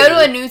 when eerie. you go to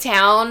a new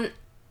town,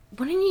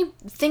 wouldn't you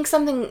think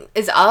something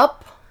is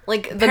up?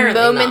 Like, the Apparently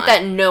moment not.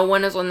 that no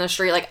one is on the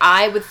street, like,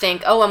 I would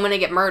think, oh, I'm gonna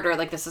get murdered.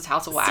 Like, this is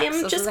House of Wax. See,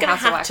 I'm just gonna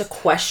have to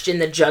question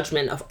the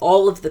judgment of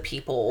all of the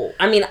people.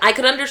 I mean, I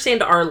could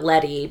understand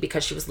Arletty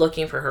because she was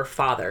looking for her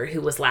father, who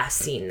was last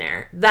seen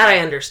there. That I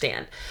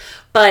understand.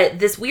 But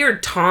this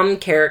weird Tom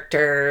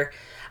character,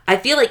 I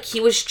feel like he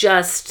was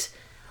just...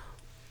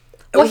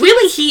 Well,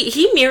 really,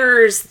 he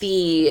mirrors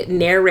the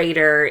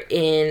narrator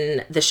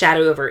in The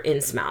Shadow over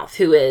Innsmouth,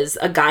 who is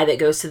a guy that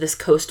goes to this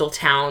coastal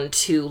town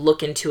to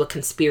look into a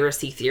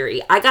conspiracy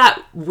theory. I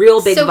got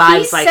real big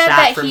vibes like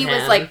that from him. So he said that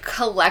he was, like,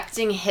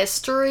 collecting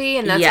history,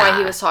 and that's why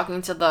he was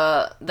talking to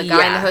the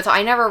guy in the hotel.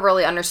 I never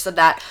really understood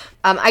that.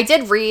 I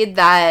did read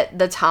that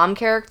the Tom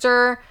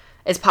character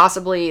is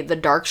possibly the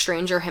Dark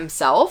Stranger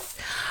himself.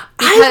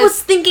 I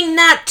was thinking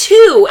that,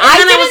 too. And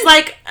then I was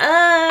like,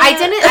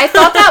 I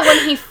thought that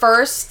when he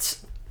first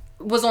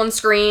was on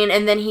screen,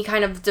 and then he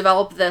kind of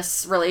developed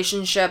this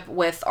relationship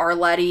with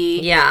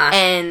Arletty. Yeah.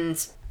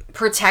 And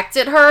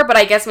protected her, but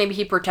I guess maybe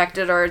he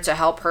protected her to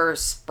help her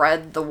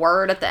spread the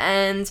word at the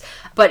end.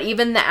 But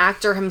even the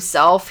actor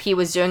himself, he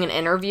was doing an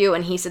interview,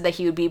 and he said that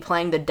he would be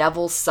playing the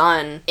devil's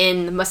son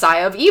in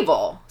Messiah of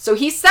Evil. So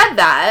he said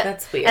that.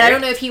 That's weird. And I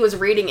don't know if he was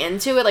reading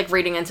into it, like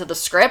reading into the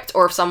script,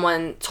 or if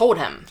someone told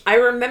him. I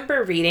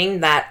remember reading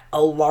that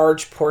a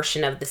large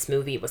portion of this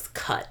movie was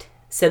cut.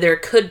 So there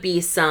could be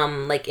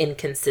some, like,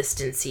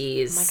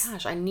 inconsistencies. Oh my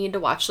gosh, I need to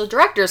watch the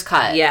director's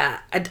cut.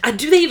 Yeah.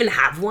 Do they even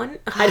have one?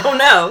 I don't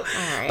know.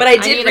 Right. But I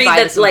did read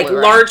that, like,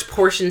 large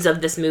portions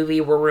of this movie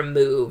were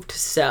removed.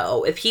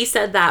 So if he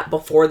said that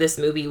before this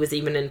movie was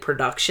even in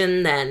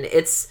production, then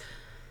it's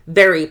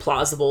very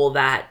plausible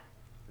that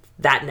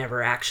that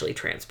never actually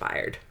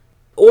transpired.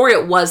 Or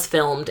it was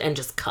filmed and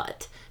just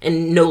cut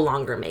and no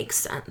longer makes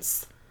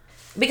sense.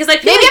 Because I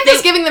feel maybe I'm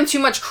just giving them too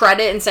much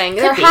credit and saying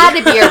had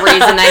to be a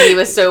reason that he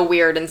was so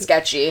weird and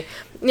sketchy.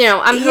 You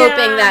know, I'm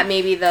hoping that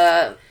maybe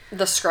the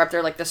the script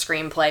or, like, the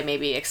screenplay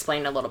maybe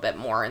explained a little bit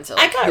more into,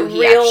 I like, got who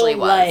he real, actually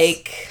was.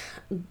 like...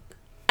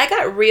 I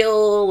got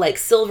real, like,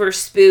 Silver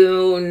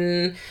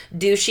Spoon,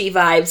 douchey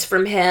vibes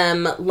from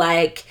him.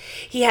 Like,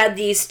 he had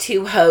these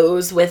two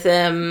hoes with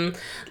him,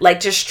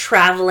 like, just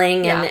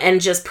traveling and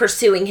just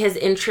pursuing his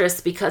interests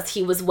because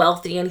he was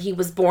wealthy and he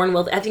was born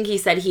wealthy. I think he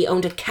said he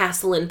owned a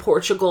castle in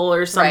Portugal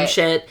or some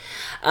shit.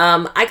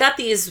 I got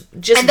these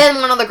just... And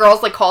then one of the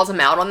girls, like, calls him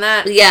out on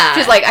that. Yeah.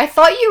 She's like, I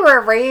thought you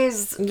were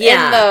raised in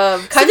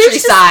the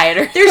countryside.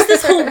 So there's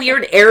this whole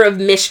weird air of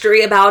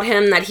mystery about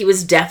him that he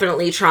was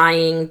definitely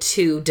trying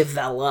to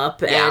develop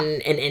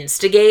and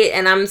instigate.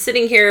 And I'm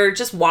sitting here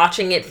just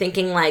watching it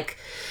thinking, like,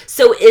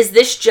 so is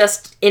this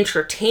just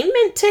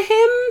entertainment to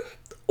him?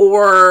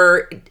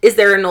 Or is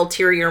there an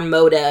ulterior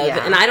motive?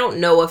 Yeah. And I don't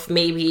know if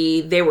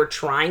maybe they were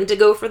trying to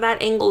go for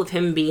that angle of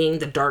him being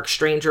the Dark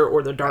Stranger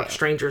or the Dark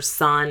Stranger's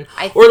son.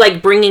 Or,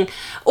 like, bringing...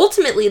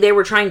 Ultimately, they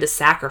were trying to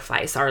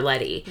sacrifice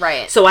Arletty.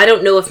 Right. So I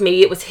don't know if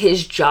maybe it was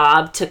his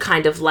job to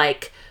kind of,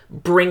 like,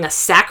 bring a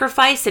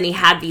sacrifice, and he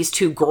had these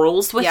two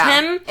girls with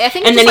him. I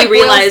think and then he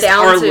realized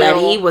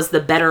Arletty to... was the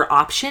better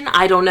option.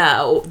 I don't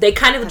know. They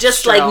kind of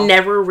like,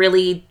 never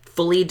really...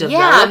 fully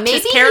developed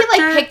his character.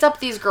 He, like, picked up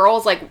these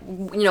girls, like,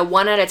 you know,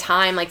 one at a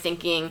time, like,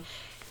 thinking,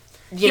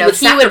 you know,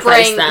 he would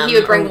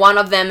bring one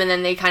of them, and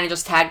then they kind of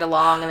just tagged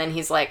along, and then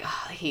he's like,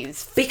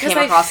 came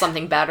across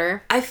something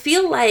better. I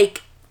feel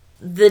like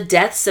the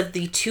deaths of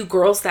the two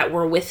girls that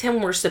were with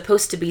him were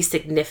supposed to be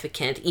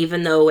significant,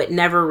 even though it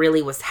never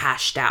really was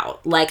hashed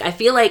out. Like, I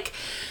feel like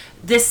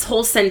this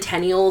whole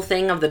centennial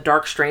thing of the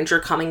Dark Stranger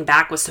coming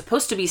back was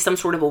supposed to be some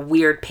sort of a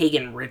weird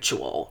pagan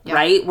ritual,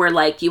 right? Where,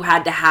 like, you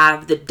had to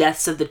have the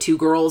deaths of the two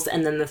girls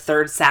and then the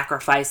third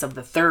sacrifice of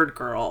the third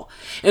girl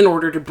in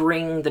order to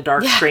bring the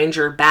Dark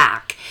Stranger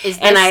back. Is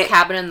this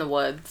Cabin in the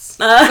Woods?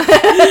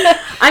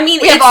 I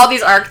mean, we have all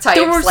these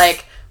archetypes,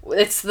 like,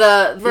 it's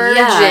the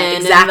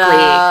virgin,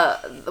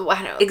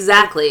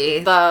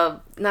 exactly.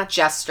 The not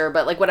jester,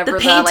 but, like, whatever the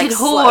painted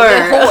whore.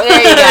 There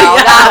you go,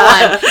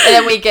 that one. And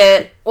then we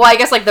get, well, I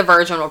guess, like, the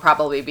virgin will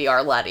probably be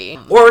Arletty,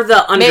 or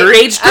the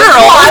underage girl.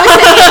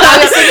 I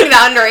was thinking the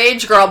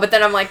underage girl, but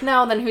then I'm like,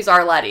 no, then who's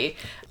Arletty?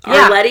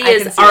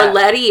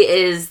 Arletty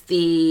is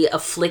the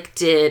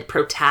afflicted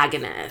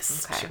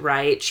protagonist,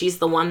 right? She's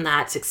the one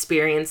that's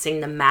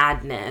experiencing the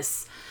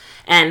madness,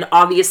 and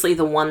obviously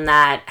the one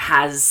that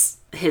has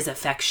his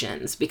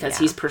affections because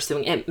he's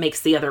pursuing it.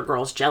 Makes the other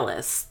girls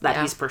jealous that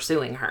he's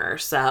pursuing her.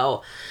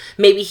 So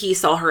maybe he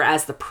saw her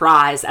as the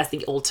prize, as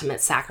the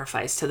ultimate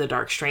sacrifice to the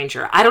Dark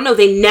Stranger. I don't know.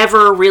 They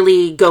never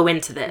really go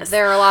into this.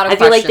 There are a lot of I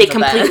feel like they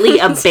completely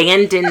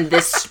abandoned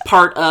this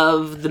part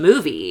of the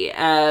movie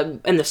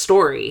and the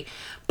story.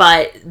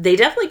 But they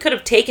definitely could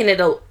have taken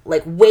it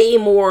way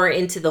more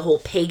into the whole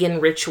pagan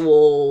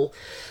ritual,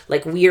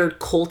 like, weird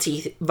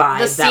culty vibe.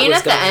 The scene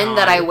at the end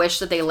that I wish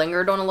that they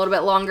lingered on a little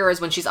bit longer is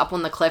when she's up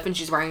on the cliff and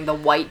she's wearing the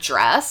white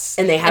dress.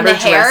 And they have her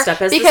dressed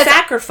up as the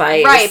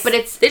sacrifice. Right, but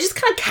they just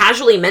kind of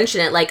casually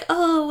mention it, like,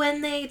 oh,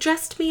 and they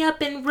dressed me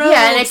up in robes.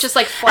 Yeah, and it just,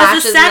 like,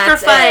 flashes as a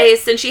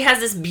sacrifice. And she has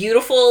this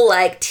beautiful,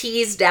 like,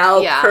 teased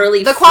out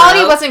curly The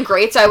quality wasn't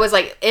great, so I was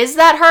like, is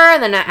that her?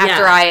 And then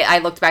after I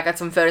looked back at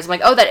some photos, I'm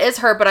like, oh, that is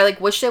her, but I, like,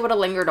 wish they would have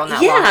lingered on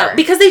that longer. Yeah,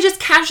 because they just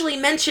casually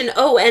mention,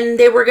 oh, and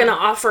they were going to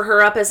offer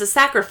her up as a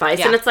sacrifice.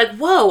 Yeah. And it's like,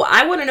 whoa,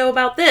 I want to know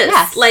about this.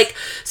 Yes. Like,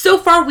 so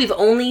far we've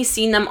only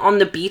seen them on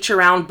the beach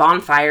around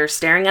bonfires,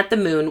 staring at the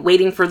moon,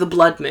 waiting for the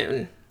blood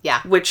moon.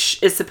 Yeah. Which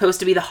is supposed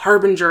to be the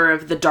harbinger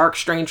of the Dark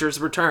Stranger's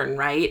return,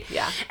 right?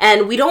 Yeah.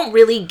 And we don't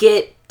really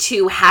get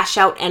to hash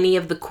out any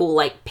of the cool,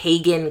 like,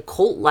 pagan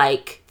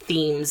cult-like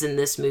themes in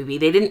this movie.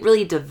 They didn't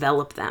really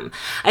develop them.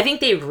 I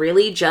think they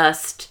really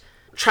just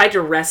tried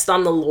to rest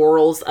on the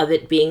laurels of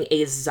it being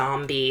a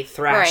zombie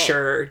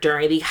thrasher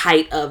during the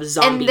height of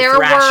zombie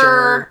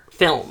thrasher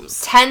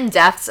films. 10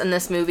 deaths in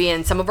this movie,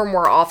 and some of them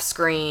were off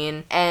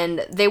screen,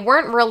 and they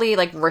weren't really,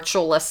 like,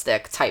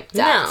 ritualistic type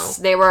deaths.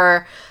 No. They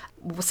were,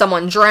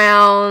 someone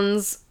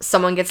drowns,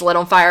 someone gets lit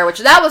on fire, which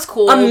that was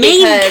cool. A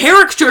main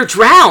character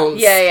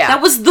drowns. Yeah.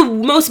 That was the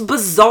most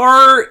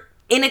bizarre,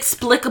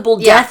 inexplicable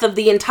death of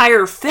the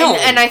entire film.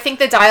 And I think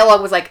the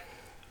dialogue was like,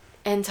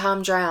 and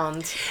Tom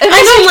drowned. And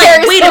I'm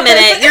like, wait a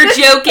minute, you're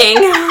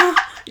joking.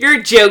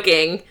 You're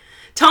joking.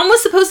 Tom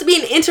was supposed to be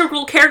an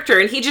integral character,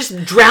 and he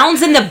just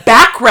drowns in the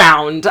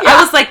background. Yeah.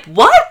 I was like,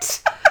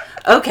 what?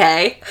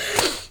 Okay.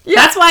 Yeah.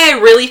 That's why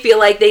I really feel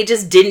like they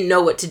just didn't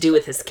know what to do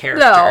with his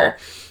character. No.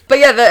 But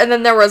yeah, and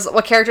then there was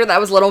a character that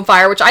was lit on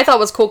fire, which I thought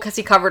was cool because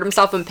he covered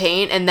himself in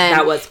paint, and then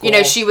that was cool. You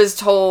know, she was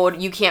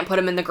told, you can't put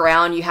him in the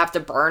ground, you have to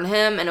burn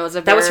him, and it was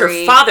That was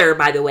her father,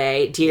 by the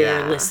way,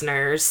 dear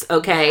listeners.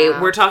 Okay,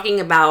 we're talking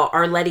about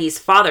Arletty's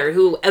father,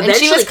 who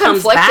eventually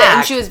comes back.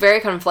 And she was very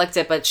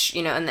conflicted, but she,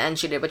 you know, in the end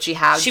she did what she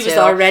had to. She was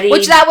already...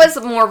 Which that was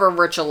more of a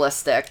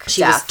ritualistic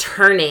She death. was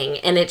turning,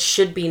 and it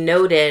should be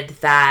noted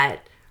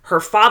that her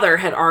father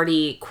had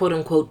already, quote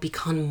unquote,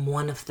 become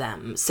one of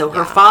them. So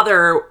her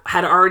father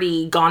had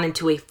already gone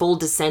into a full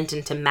descent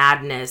into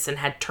madness and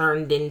had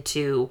turned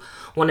into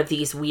one of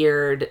these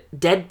weird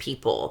dead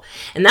people.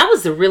 And that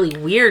was the really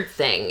weird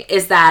thing,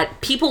 is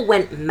that people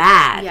went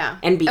mad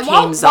and became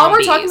zombies. While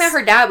we're talking about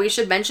her dad, we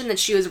should mention that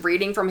she was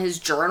reading from his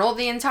journal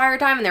the entire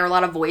time, and there were a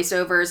lot of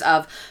voiceovers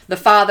of the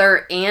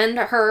father and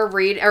her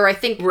or I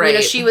think,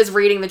 she was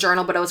reading the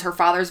journal, but it was her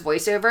father's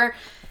voiceover.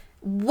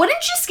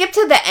 Wouldn't you skip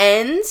to the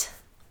end?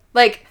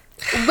 Like,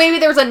 maybe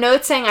there was a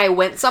note saying I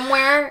went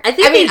somewhere. I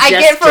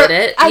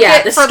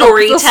get the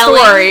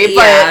story,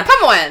 but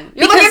come on.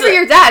 You're looking for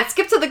your dad.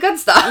 Skip to the good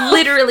stuff.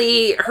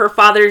 Literally, her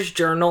father's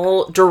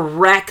journal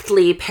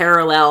directly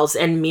parallels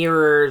and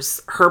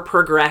mirrors her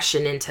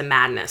progression into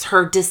madness,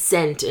 her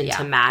descent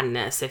into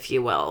madness, if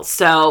you will.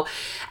 So,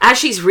 as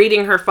she's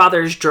reading her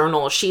father's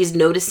journal, she's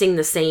noticing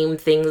the same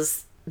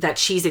things that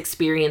she's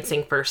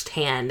experiencing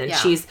firsthand. And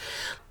she's...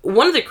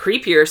 One of the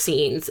creepier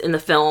scenes in the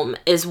film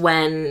is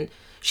when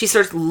she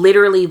starts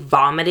literally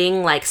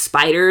vomiting like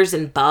spiders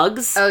and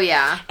bugs. Oh,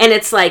 yeah. And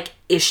it's like,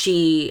 is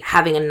she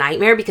having a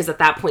nightmare? Because at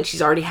that point,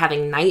 she's already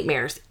having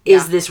nightmares. Yeah.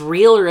 Is this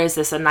real or is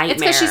this a nightmare?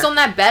 It's because she's on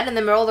that bed in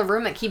the middle of the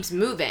room that keeps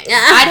moving.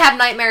 I'd have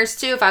nightmares,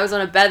 too, if I was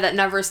on a bed that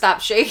never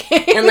stopped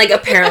shaking. And, like,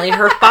 apparently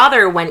her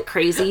father went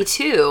crazy,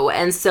 too.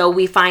 And so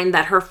we find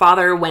that her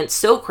father went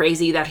so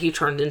crazy that he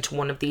turned into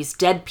one of these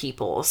dead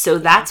people. So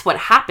that's what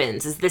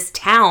happens, is this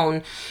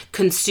town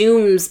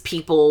consumes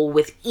people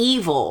with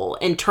evil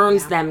and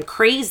turns them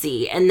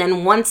crazy. And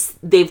then once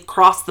they've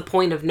crossed the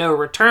point of no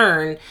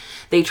return,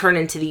 they turn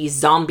into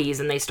these zombies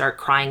and they start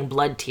crying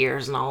blood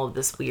tears and all of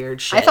this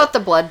weird shit. I thought the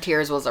blood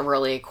tears was a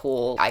really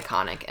cool,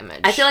 iconic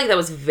image. I feel like that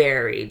was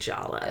very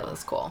Giallo. It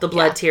was cool. The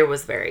blood tear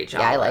was very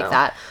Giallo. Yeah, I like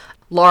that.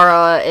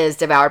 Laura is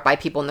devoured by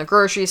people in the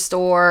grocery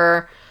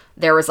store.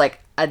 There was like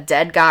a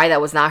dead guy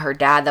that was not her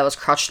dad that was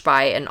crushed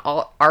by an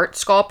art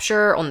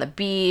sculpture on the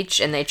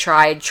beach, and they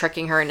tried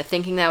tricking her into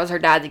thinking that was her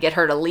dad to get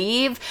her to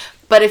leave.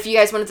 But if you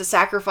guys wanted to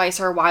sacrifice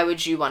her, why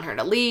would you want her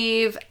to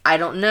leave? I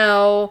don't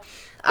know.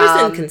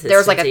 There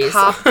was like a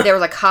cop. There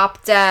was a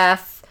cop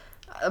death.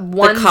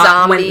 One the cop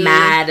zombie went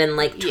mad and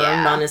like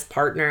turned on his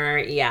partner.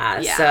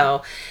 Yeah.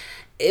 So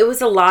it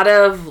was a lot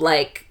of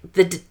like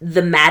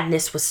the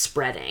madness was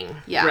spreading.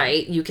 Yeah.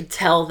 Right. You could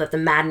tell that the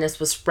madness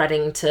was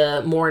spreading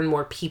to more and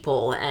more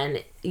people,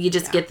 and you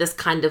just get this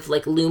kind of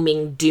like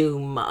looming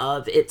doom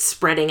of it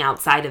spreading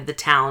outside of the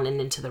town and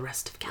into the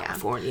rest of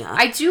California.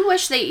 I do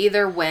wish they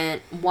either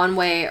went one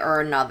way or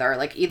another.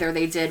 Like either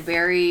they did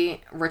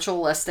very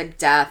ritualistic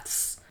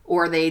deaths,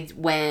 or they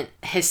went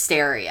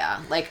hysteria.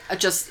 Like, I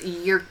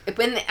feel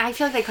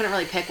like they couldn't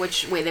really pick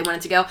which way they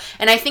wanted to go.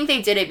 And I think they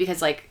did it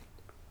because, like,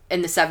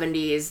 in the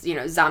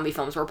 70s, zombie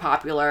films were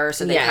popular,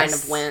 so they kind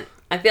of went...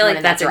 I feel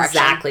like that's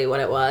exactly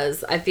what it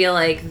was. I feel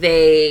like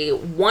they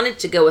wanted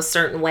to go a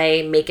certain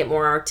way, make it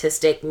more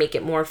artistic, make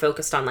it more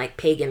focused on, like,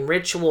 pagan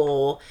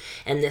ritual,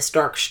 and this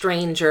dark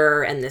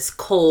stranger, and this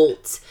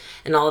cult,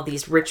 and all of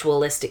these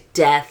ritualistic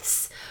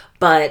deaths.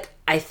 But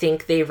I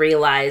think they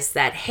realized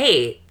that,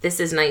 hey, this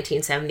is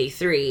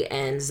 1973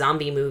 and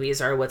zombie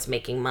movies are what's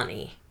making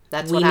money.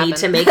 We need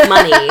to make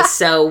money,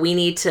 so we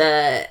need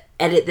to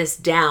edit this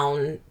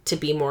down to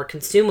be more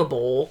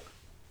consumable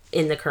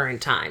in the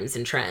current times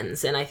and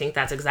trends. And I think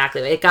that's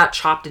exactly it. It got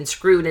chopped and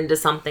screwed into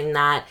something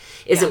that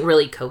isn't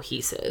really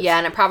cohesive. Yeah,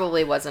 and it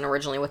probably wasn't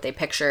originally what they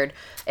pictured.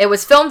 It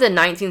was filmed in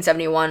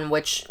 1971,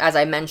 which, as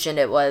I mentioned,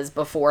 it was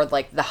before,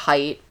 like, the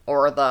height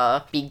or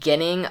the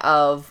beginning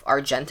of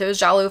Argento's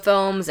Giallo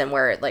films and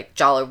where, like,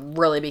 Giallo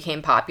really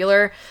became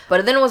popular.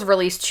 But then it was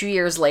released 2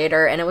 years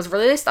later, and it was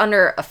released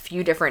under a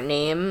few different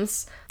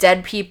names.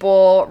 Dead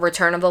People,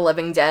 Return of the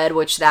Living Dead,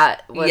 which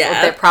that was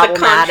a bit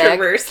problematic. The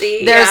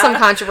controversy. There's some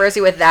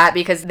controversy with that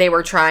because they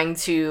were trying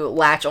to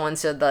latch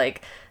onto,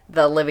 like,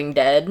 the Living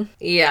Dead.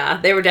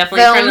 Yeah, they were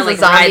definitely trying to, like,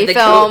 ride the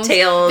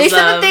coattails. They said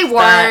that they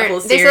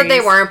weren't. They said they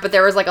weren't, but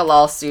there was, like, a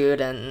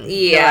lawsuit and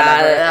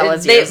that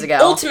was years ago.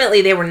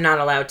 Ultimately, they were not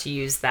allowed to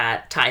use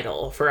that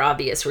title for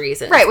obvious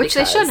reasons. Right, which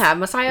they shouldn't have.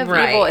 Messiah of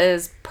Evil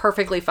is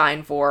perfectly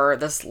fine for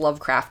this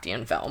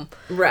Lovecraftian film.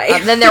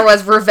 Right. Then there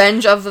was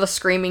Revenge of the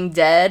Screaming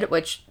Dead,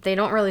 which they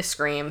don't really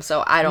scream,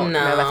 so I don't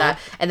know about that.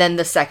 And then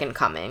The Second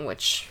Coming,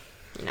 which...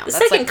 the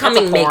Second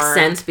Coming makes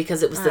sense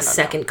because it was the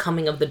second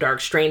coming of the Dark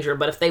Stranger,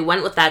 but if they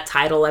went with that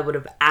title, I would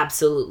have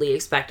absolutely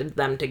expected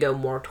them to go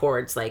more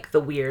towards, like,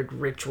 the weird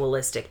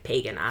ritualistic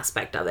pagan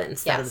aspect of it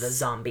instead of the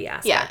zombie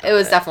aspect. Yeah, it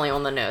was definitely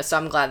on the nose, so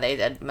I'm glad they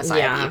did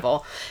Messiah of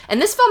Evil.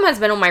 And this film has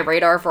been on my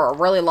radar for a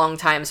really long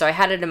time, so I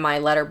had it in my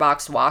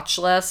Letterboxd watch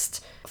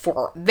list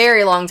for a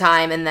very long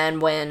time, and then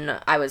when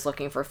I was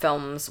looking for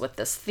films with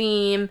this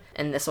theme,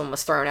 and this one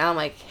was thrown out, I'm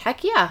like,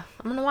 heck yeah,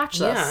 I'm gonna watch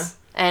this. Yeah.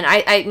 And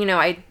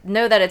I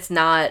know that it's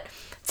not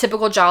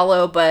typical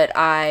Giallo, but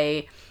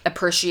I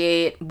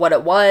appreciate what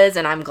it was,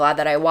 and I'm glad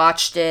that I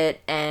watched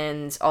it.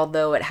 And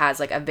although it has,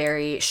 like, a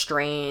very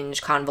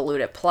strange,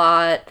 convoluted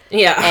plot,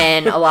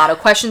 and a lot of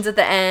questions at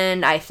the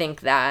end, I think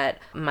that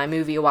my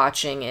movie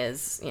watching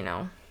is,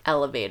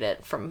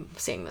 elevated from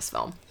seeing this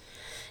film.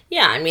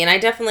 Yeah, I mean,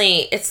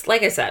 it's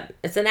like I said,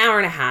 it's an hour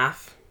and a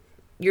half.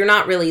 You're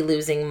not really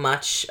losing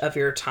much of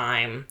your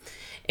time.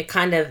 It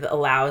kind of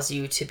allows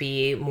you to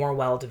be more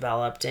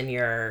well-developed in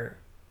your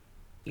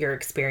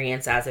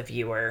experience as a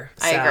viewer.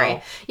 So. I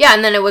agree. Yeah,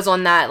 and then it was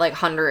on that,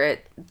 100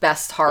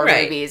 best horror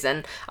movies,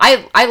 and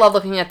I love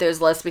looking at those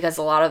lists because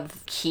a lot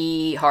of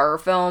key horror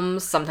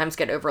films sometimes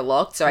get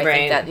overlooked, so I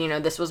think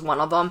that, this was one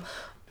of them.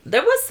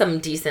 There was some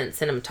decent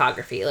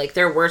cinematography. Like,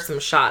 there were some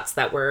shots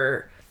that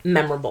were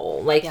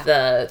memorable, like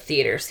the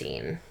theater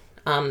scene.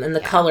 And the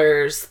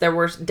colors, there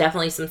were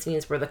definitely some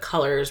scenes where the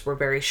colors were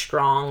very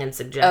strong and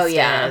suggestive. Oh,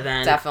 yeah,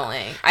 and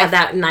definitely. Had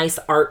that nice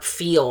art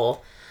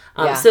feel.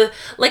 So,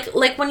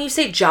 like when you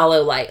say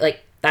Giallo light,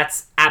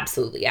 that's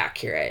absolutely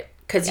accurate.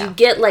 Because you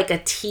get,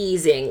 a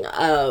teasing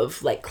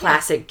of,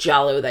 classic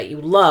Giallo that you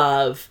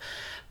love.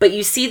 But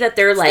you see that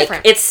they're,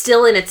 it's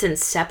still in its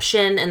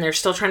inception, and they're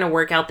still trying to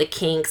work out the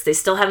kinks. They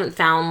still haven't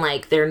found,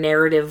 their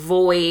narrative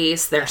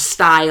voice, their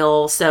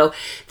style. So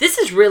this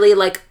is really,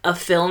 a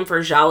film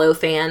for Giallo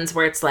fans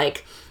where it's,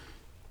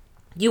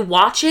 you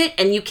watch it,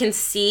 and you can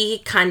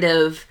see kind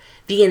of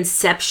the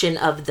inception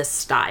of the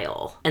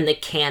style and the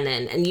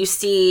canon. And you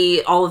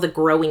see all of the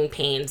growing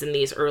pains in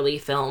these early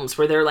films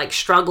where they're,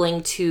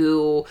 struggling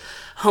to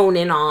hone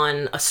in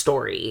on a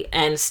story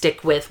and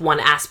stick with one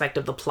aspect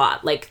of the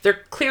plot.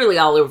 They're clearly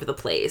all over the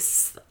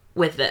place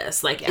with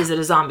this. Is it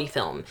a zombie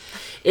film?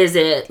 Is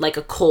it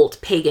a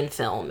cult pagan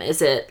film?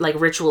 Is it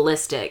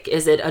ritualistic?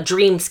 Is it a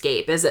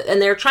dreamscape?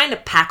 And they're trying to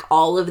pack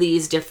all of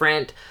these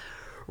different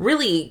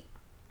really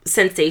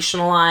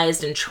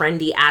sensationalized and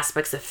trendy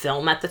aspects of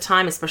film at the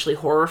time, especially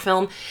horror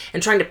film,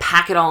 and trying to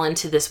pack it all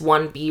into this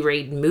one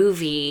B-rated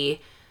movie.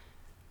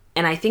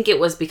 And I think it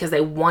was because they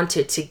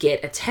wanted to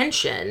get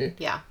attention.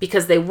 Yeah.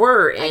 Because they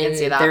were in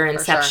their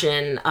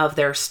inception of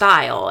their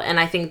style. And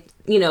I think,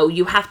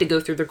 you have to go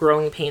through the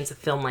growing pains of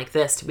film like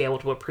this to be able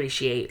to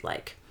appreciate,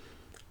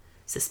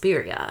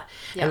 Suspiria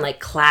and,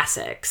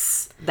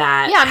 classics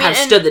that have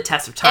stood the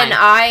test of time. And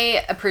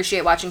I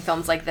appreciate watching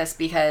films like this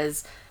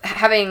because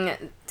having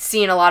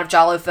seen a lot of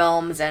Giallo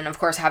films and, of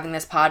course, having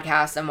this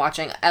podcast and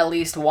watching at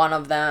least one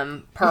of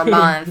them per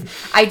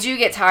month, I do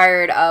get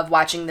tired of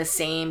watching the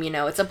same,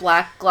 it's a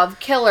black glove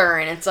killer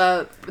and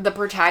the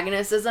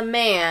protagonist is a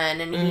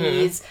man and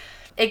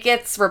it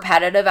gets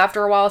repetitive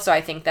after a while, so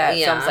I think that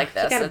films like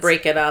this, you gotta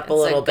break it up a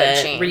little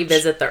bit,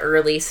 revisit the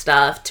early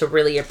stuff to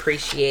really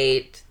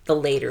appreciate the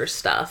later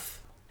stuff.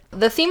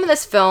 The theme of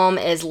this film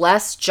is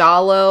less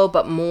Giallo,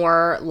 but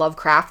more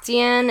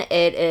Lovecraftian.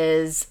 It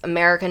is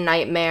American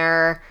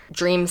Nightmare,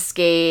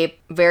 dreamscape,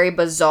 very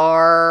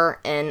bizarre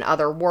and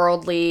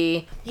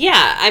otherworldly.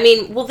 Yeah,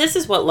 this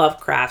is what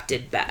Lovecraft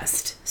did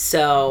best.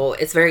 So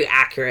it's very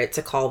accurate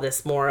to call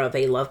this more of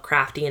a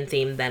Lovecraftian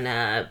theme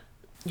than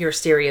your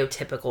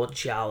stereotypical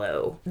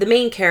Giallo. The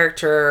main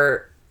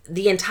character,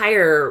 the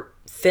entire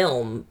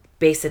film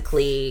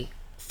basically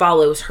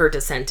follows her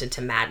descent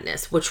into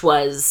madness, which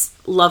was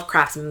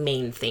Lovecraft's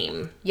main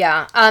theme.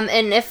 Yeah,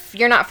 and if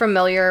you're not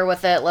familiar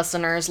with it,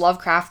 listeners,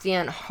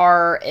 Lovecraftian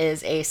horror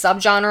is a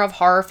subgenre of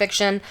horror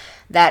fiction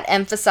that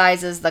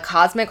emphasizes the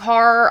cosmic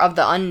horror of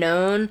the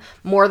unknown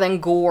more than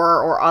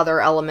gore or other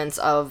elements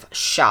of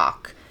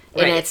shock.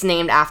 Right. And it's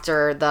named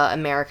after the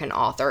American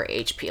author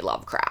H.P.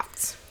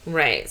 Lovecraft.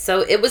 Right,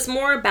 so it was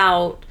more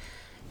about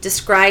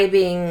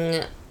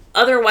describing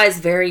otherwise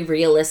very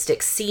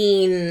realistic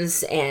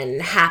scenes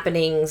and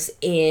happenings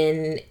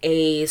in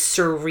a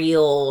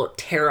surreal,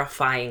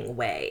 terrifying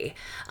way.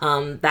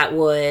 That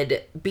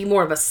would be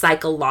more of a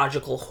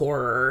psychological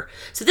horror.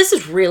 So this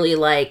is really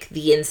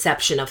the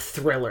inception of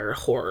thriller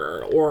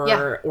horror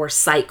or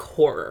psych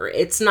horror.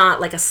 It's not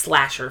like a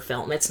slasher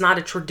film. It's not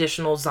a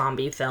traditional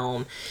zombie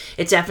film.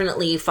 It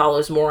definitely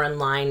follows more in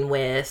line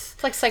with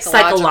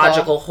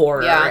psychological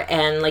horror. Yeah.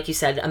 And like you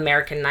said,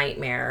 American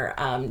Nightmare,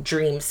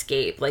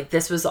 Dreamscape.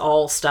 This was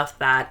all stuff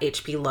that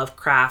H.P.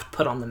 Lovecraft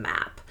put on the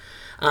map.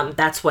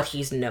 That's what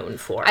he's known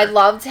for. I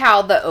loved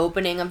how the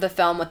opening of the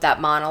film with that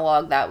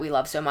monologue that we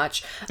love so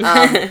much,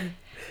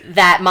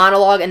 that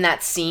monologue and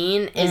that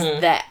scene is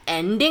the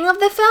ending of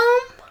the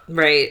film.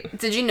 Right.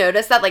 Did you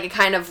notice that? It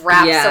kind of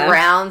wraps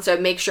around, so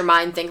it makes your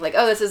mind think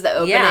oh, this is the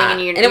opening,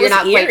 and you're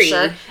not eerie. Quite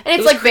sure.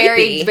 And it's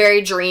very,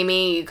 very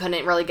dreamy. You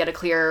couldn't really get a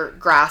clear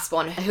grasp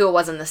on who it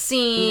was in the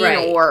scene,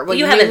 or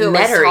you haven't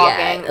met her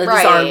yet. It's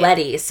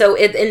Arletty. So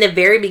in the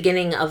very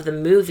beginning of the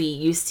movie,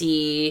 you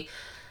see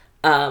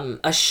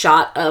a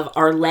shot of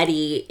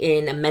Arletty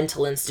in a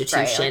mental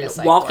institution,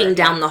 walking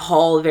down the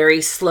hall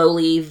very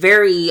slowly,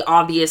 very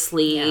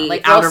obviously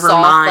out of her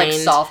mind.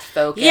 Soft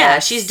focus. Yeah,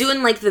 she's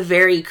doing the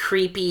very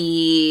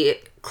creepy,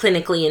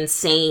 clinically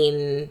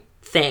insane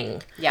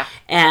thing. Yeah.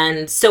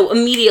 And so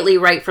immediately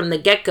right from the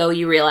get-go,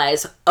 you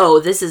realize, oh,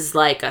 this is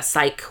a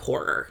psych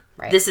horror.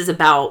 Right. This is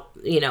about,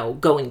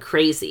 going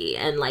crazy.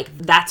 And, like,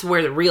 that's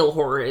where the real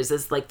horror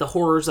is like the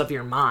horrors of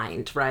your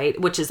mind, right?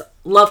 Which is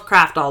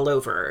Lovecraft all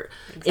over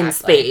in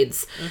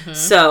spades. Mm-hmm.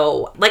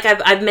 So, like,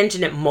 I've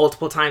mentioned it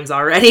multiple times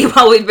already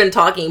while we've been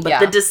talking, but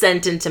the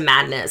descent into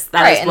madness,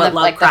 that is what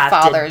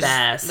Lovecraft did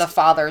best. The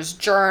father's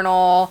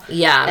journal.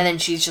 Yeah. And then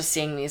she's just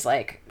seeing these,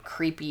 like,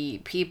 creepy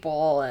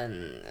people,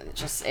 and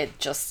it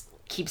just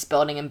keeps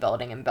building and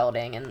building and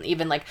building. And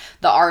even, like,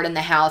 the art in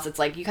the house, it's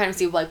like you kind of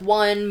see, like,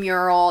 one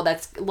mural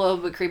that's a little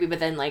bit creepy, but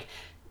then, like,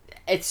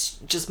 it's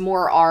just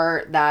more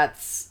art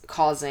that's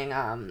causing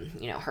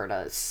her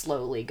to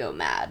slowly go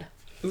mad.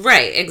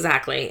 Right,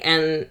 exactly.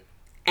 And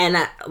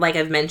like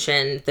I've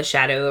mentioned, The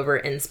Shadow over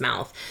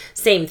Innsmouth,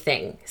 same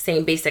thing,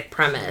 same basic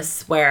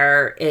premise,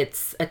 where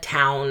it's a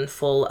town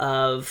full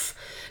of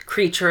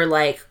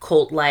creature-like,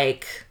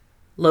 cult-like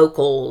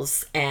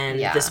locals, and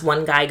this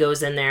one guy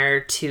goes in there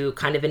to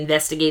kind of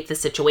investigate the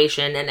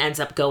situation and ends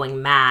up going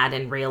mad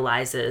and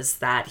realizes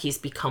that he's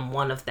become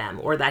one of them,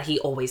 or that he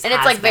always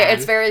has been.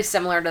 It's very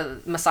similar to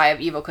Messiah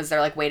of Evil, because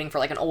they're, like, waiting for,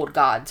 like, an old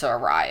god to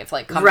arrive,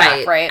 like, come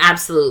back, right?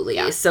 Absolutely.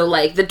 Yeah. So,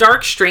 like, the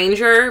Dark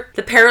Stranger,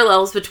 the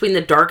parallels between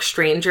the Dark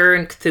Stranger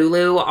and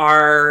Cthulhu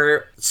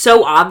are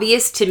so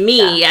obvious to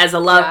me as a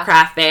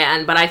Lovecraft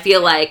fan, but I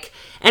feel like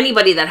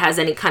anybody that has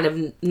any kind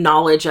of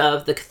knowledge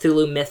of the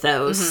Cthulhu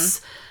mythos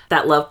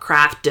that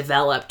Lovecraft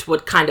developed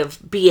would kind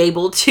of be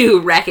able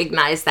to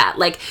recognize that.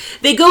 Like,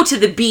 they go to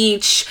the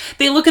beach,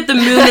 they look at the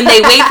moon, and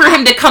they wait for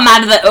him to come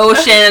out of the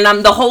ocean,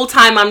 and the whole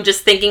time I'm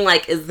just thinking,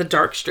 like, is the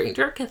Dark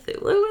Stranger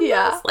Cthulhu in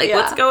this? Like,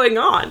 what's going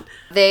on?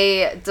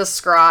 They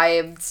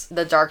described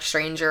the Dark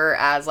Stranger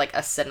as, like,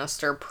 a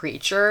sinister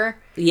preacher.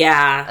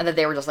 Yeah. And that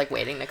they were just, like,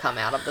 waiting to come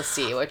out of the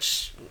sea,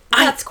 which,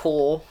 that's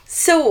cool.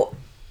 So,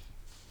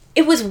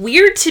 it was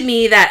weird to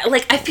me that,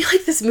 like, I feel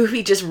like this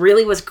movie just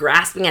really was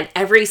grasping at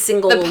every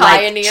single,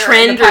 like,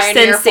 trend or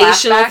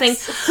sensational thing.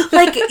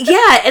 Like,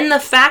 yeah, and the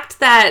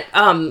fact that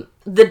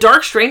the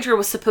Dark Stranger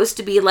was supposed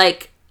to be,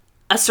 like,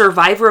 a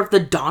survivor of the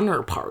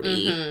Donner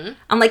Party.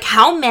 And, like,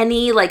 how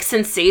many, like,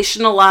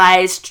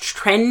 sensationalized,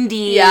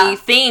 trendy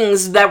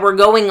things that were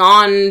going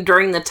on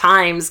during the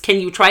times can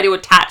you try to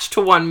attach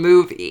to one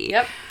movie?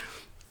 Yep.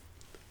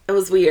 It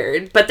was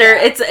weird, but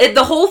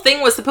the whole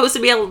thing was supposed to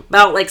be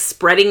about, like,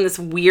 spreading this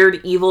weird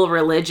evil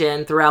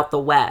religion throughout the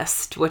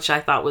West, which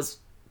I thought was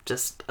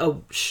just a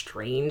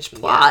strange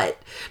plot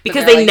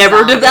because they, like,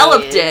 never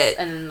developed it,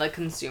 and the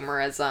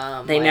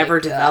consumerism. They never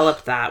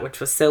developed that,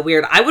 which was so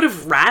weird. I would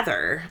have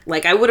rather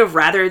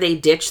they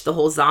ditched the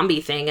whole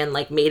zombie thing and,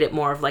 like, made it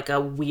more of, like, a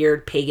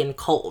weird pagan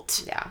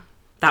cult. Yeah,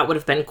 that would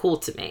have been cool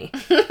to me.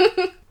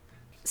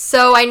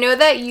 So I know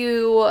that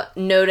you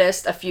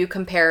noticed a few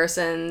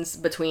comparisons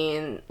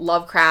between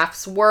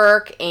Lovecraft's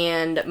work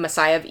and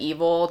Messiah of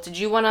Evil. Did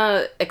you want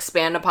to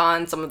expand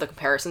upon some of the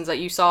comparisons that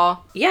you saw?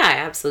 Yeah, I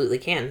absolutely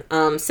can.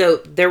 So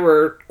there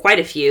were quite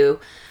a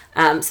few.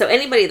 So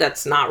anybody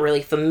that's not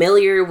really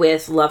familiar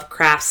with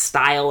Lovecraft's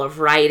style of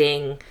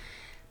writing,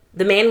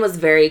 the man was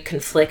very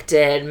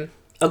conflicted,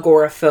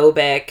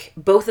 agoraphobic.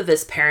 Both of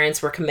his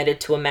parents were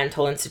committed to a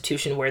mental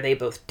institution where they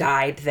both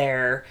died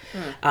there.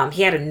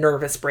 He had a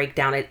nervous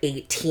breakdown at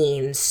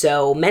 18.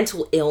 So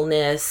mental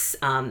illness,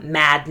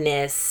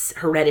 madness,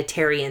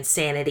 hereditary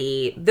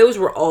insanity, those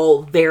were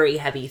all very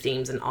heavy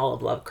themes in all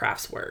of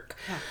Lovecraft's work.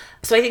 Yeah.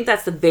 So I think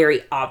that's the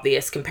very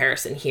obvious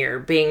comparison here,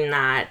 being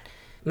that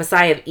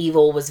Messiah of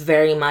Evil was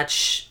very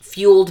much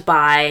fueled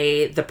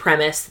by the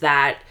premise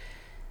that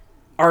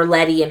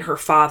Arletty and her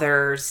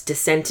father's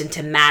descent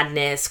into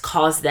madness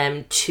caused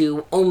them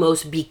to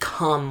almost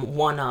become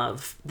one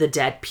of the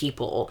dead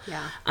people.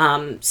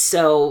 Yeah.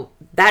 So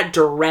that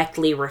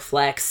directly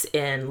reflects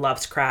in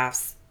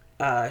Lovecraft's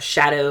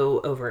Shadow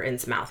over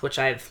Innsmouth, which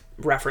I've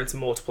referenced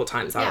multiple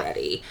times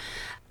already.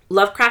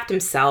 Lovecraft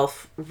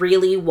himself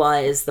really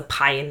was the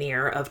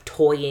pioneer of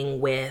toying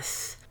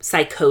with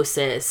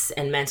psychosis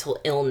and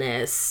mental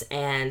illness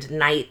and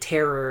night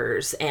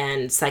terrors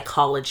and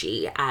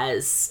psychology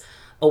as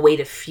a way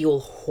to fuel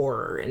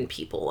horror in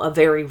people, a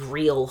very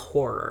real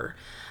horror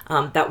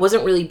that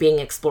wasn't really being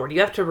explored. You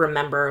have to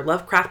remember,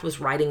 Lovecraft was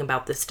writing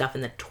about this stuff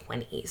in the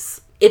 20s.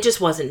 It just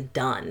wasn't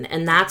done,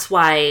 and that's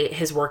why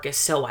his work is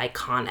so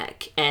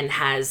iconic and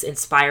has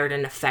inspired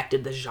and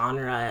affected the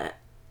genre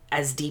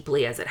as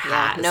deeply as it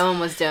has. Yeah, no one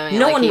was doing it.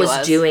 No one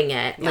was doing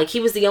it. Yeah. Like,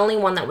 he was the only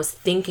one that was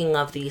thinking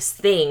of these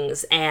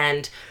things,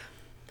 and,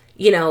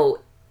 you know,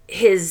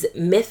 his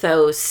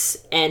mythos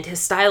and his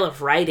style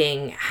of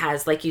writing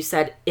has, like you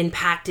said,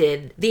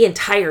 impacted the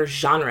entire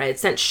genre. It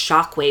sent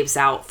shockwaves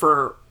out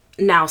for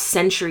now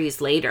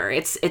centuries later.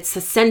 It's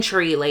a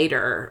century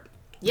later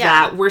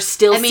that we're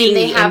still seeing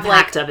the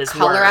impact of his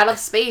Color work. Out of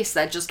Space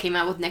that just came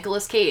out with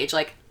Nicolas Cage.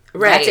 Like,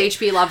 that's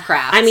H.P.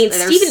 Lovecraft. I mean,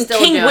 Stephen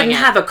King wouldn't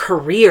have a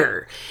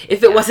career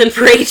if it wasn't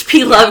for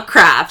H.P.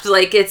 Lovecraft.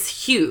 Like,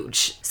 it's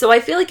huge. So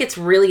I feel like it's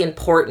really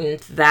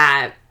important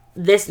that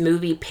this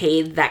movie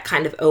paid that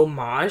kind of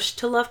homage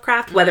to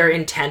Lovecraft, whether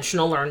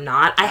intentional or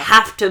not. I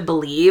have to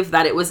believe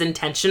that it was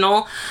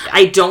intentional. Yeah.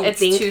 I don't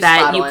think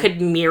that you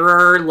could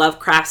mirror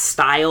Lovecraft's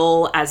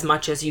style as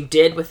much as you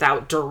did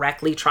without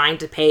directly trying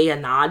to pay a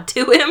nod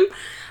to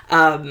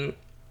him.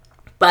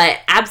 But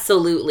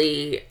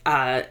absolutely,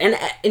 and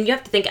you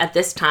have to think at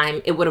this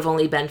time, it would have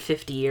only been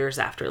 50 years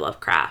after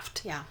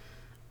Lovecraft. Yeah.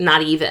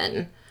 Not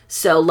even.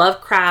 So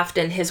Lovecraft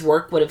and his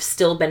work would have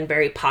still been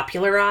very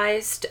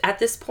popularized at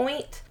this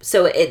point.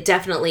 So it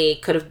definitely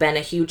could have been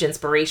a huge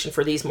inspiration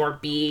for these more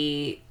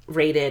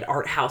B-rated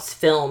art house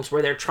films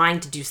where they're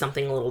trying to do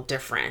something a little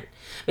different.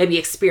 Maybe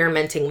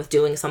experimenting with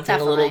doing something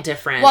a little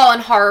different. Well, in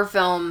horror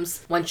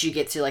films, once you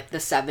get to like the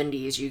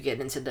 70s, you get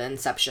into the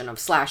inception of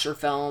slasher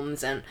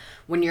films. And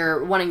when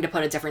you're wanting to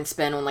put a different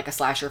spin on like a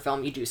slasher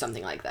film, you do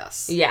something like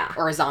this. Yeah.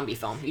 Or a zombie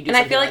film. You do and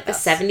I feel like the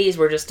 70s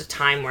were just a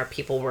time where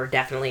people were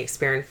definitely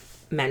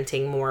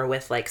experimenting more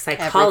with like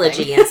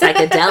psychology and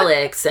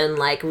psychedelics and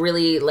like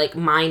really like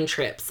mind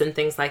trips and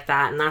things like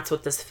that. And that's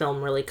what this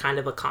film really kind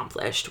of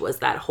accomplished, was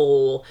that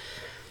whole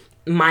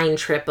mind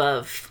trip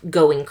of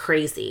going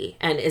crazy.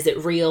 And is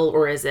it real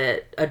or is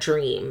it a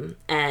dream?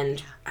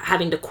 And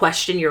having to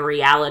question your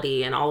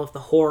reality and all of the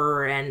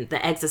horror and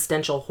the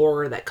existential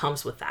horror that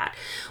comes with that,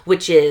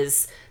 which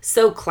is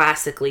so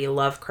classically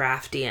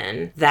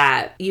Lovecraftian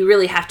that you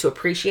really have to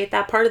appreciate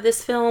that part of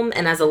this film.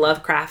 And as a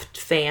Lovecraft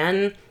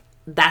fan,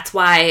 that's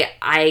why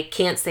I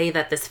can't say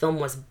that this film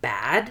was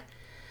bad.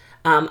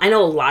 I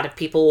know a lot of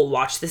people will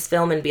watch this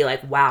film and be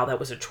like, wow, that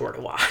was a chore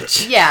to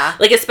watch. Yeah.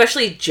 Like,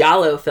 especially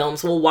Giallo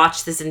films will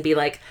watch this and be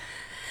like,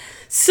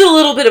 still a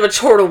little bit of a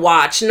chore to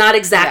watch. Not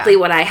exactly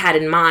what I had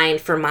in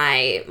mind for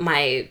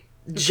my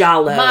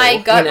Giallo.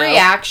 My gut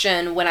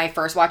reaction when I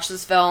first watched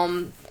this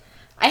film,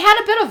 I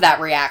had a bit of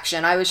that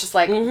reaction. I was just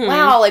like,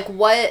 wow, like,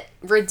 what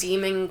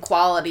redeeming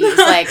qualities?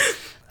 Like,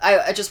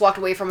 I just walked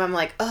away from him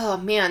like, oh,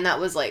 man, that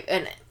was like...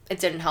 and it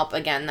didn't help,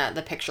 again, that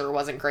the picture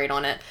wasn't great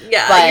on it.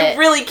 Yeah, but you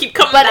really keep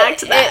coming back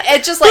to that.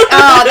 It's just like,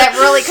 oh, that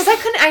really... Because I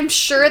couldn't... I'm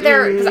sure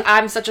because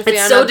I'm such a fan of...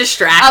 It's so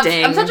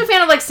distracting. I'm such a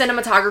fan of, like,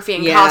 cinematography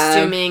and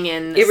costuming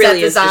and it really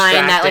set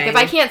design that, like, if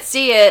I can't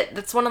see it,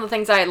 that's one of the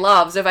things I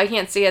love. So if I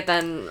can't see it,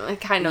 then it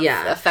kind of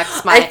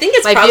affects my I think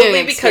it's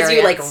probably because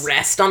you, like,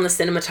 rest on the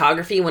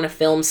cinematography when a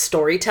film's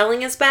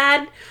storytelling is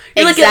bad.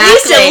 You're like, at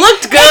least it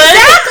looked good.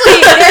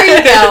 Exactly. There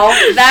you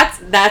go.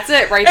 That's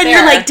it right there. And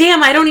you're like,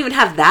 damn, I don't even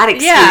have that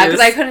excuse. Yeah, because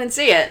I couldn't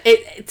see it.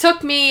 It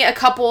took me a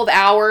couple of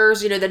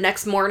hours. The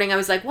next morning I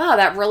was like, wow,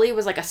 that really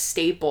was like a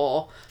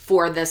staple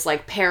for this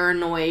like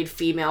paranoid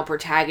female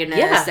protagonist.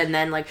 Yeah. And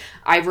then like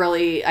I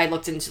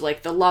looked into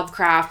like the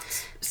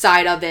Lovecraft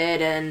side of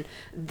it and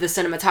the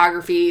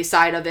cinematography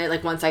side of it.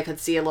 Like once I could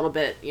see a little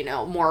bit,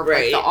 more of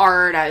like the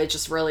art, I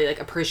just really like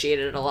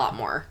appreciated it a lot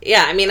more.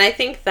 Yeah, I mean, I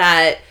think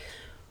that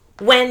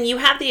when you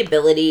have the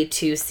ability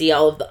to see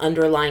all of the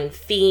underlying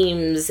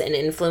themes and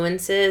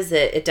influences,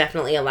 it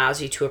definitely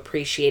allows you to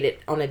appreciate it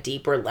on a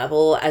deeper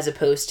level, as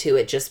opposed to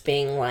it just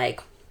being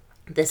like,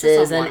 this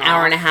is an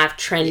hour and a half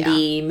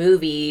trendy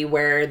movie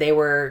where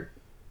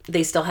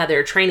they still had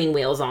their training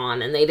wheels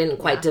on and they didn't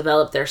quite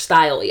develop their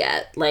style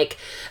yet. Like,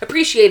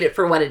 appreciate it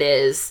for what it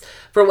is,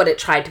 for what it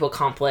tried to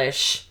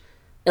accomplish.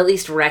 At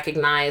least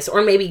recognize,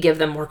 or maybe give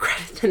them more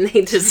credit than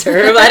they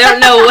deserve. I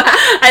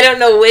don't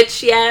know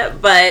which yet,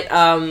 but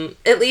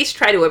at least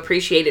try to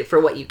appreciate it for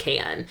what you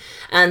can.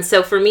 And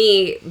so for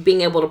me,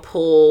 being able to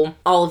pull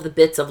all of the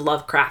bits of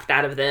Lovecraft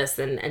out of this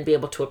and be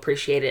able to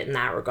appreciate it in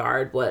that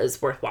regard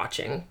was worth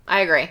watching. I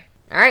agree.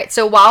 All right,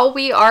 so while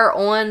we are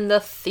on the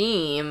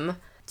theme,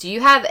 do you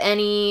have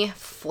any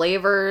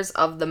flavors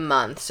of the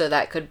month? So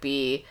that could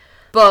be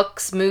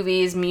books,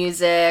 movies,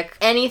 music,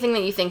 anything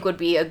that you think would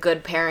be a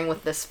good pairing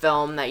with this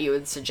film that you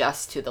would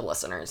suggest to the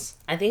listeners.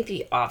 I think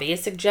the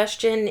obvious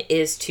suggestion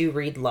is to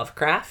read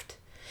Lovecraft.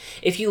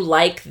 If you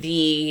like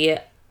the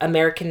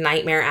American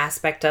Nightmare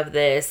aspect of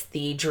this,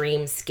 the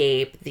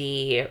dreamscape,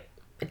 the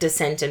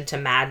descent into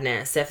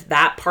madness, if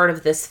that part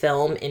of this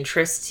film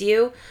interests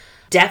you,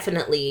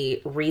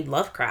 definitely read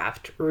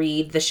Lovecraft.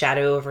 Read The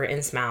Shadow over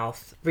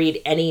Innsmouth.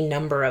 Read any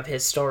number of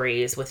his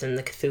stories within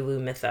the Cthulhu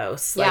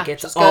mythos. Yeah, like,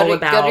 it's just all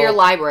about... Go to your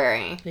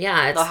library.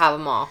 Yeah. They'll have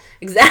them all.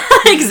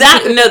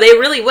 Exactly. No, they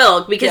really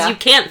will, because you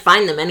can't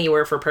find them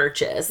anywhere for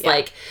purchase. Yeah.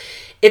 Like,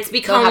 it's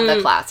become... They'll have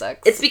the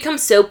classics. It's become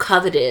so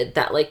coveted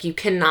that, like, you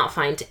cannot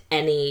find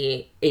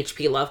any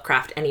H.P.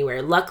 Lovecraft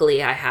anywhere.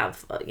 Luckily, I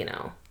have,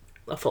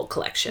 a full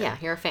collection. Yeah,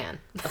 you're a fan.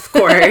 Of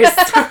course.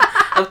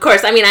 Of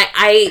course. I mean,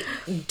 I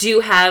do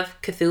have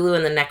Cthulhu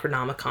and the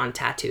Necronomicon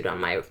tattooed on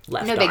my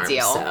left arm. No big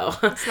deal. So.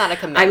 It's not a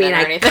commitment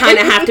I kind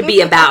of have to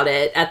be about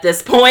it at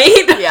this point.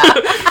 Yeah.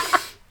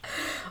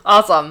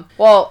 Awesome.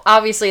 Well,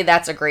 obviously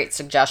that's a great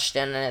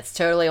suggestion and it's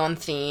totally on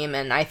theme,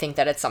 and I think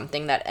that it's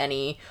something that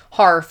any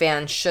horror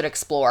fan should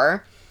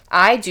explore.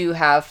 I do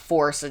have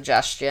 4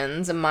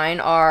 suggestions, and mine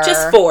are...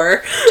 Just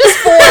 4. Just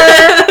 4.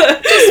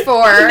 Just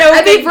 4.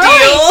 No big deal.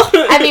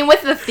 I mean,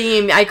 with the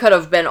theme, I could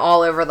have been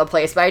all over the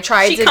place, but I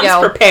tried to go... She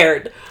comes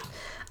prepared.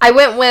 I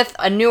went with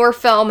a newer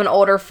film, an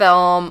older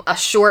film, a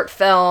short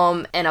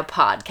film, and a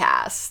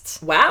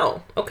podcast.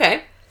 Wow.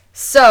 Okay.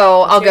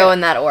 So, I'll go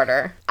in that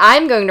order.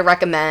 I'm going to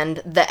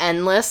recommend The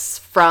Endless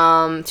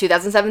from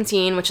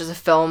 2017, which is a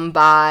film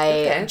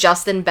by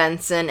Justin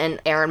Benson and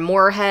Aaron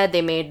Moorhead.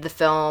 They made the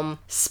film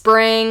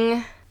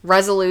Spring,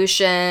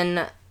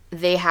 Resolution.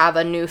 They have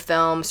a new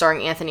film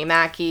starring Anthony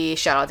Mackie.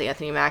 Shout out to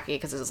Anthony Mackie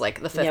because this is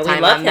like the fifth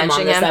time I'm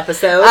mentioning him. We love him on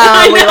this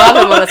episode. We love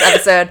him on this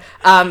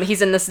episode.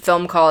 He's in this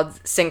film called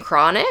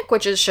Synchronic,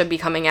 which should be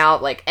coming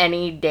out like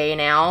any day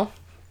now.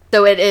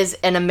 So it is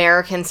an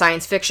American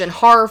science fiction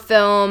horror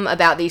film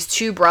about these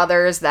two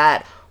brothers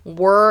that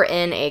were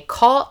in a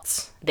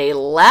cult. They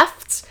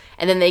left,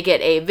 and then they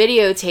get a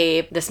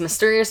videotape, this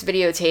mysterious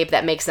videotape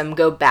that makes them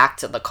go back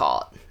to the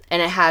cult.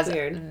 And it has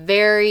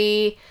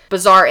very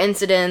bizarre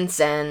incidents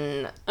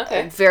and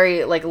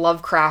very, like,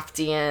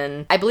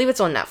 Lovecraftian. I believe it's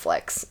on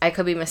Netflix. I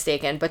could be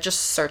mistaken, but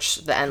just search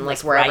The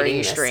Endless wherever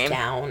you stream.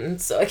 Down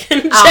so I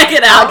can check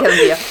it out. I'll give it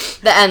to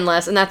you. The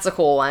Endless, and that's a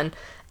cool one.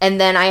 And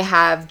then I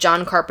have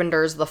John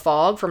Carpenter's The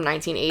Fog from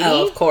 1980.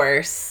 Oh, of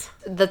course.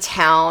 The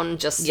town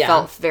just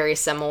felt very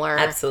similar.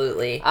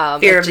 Absolutely.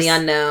 Fear of the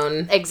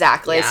unknown.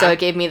 Exactly. Yeah. So it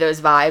gave me those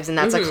vibes, and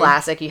that's a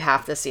classic. You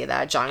have to see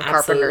that. John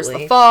Carpenter's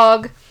The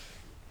Fog.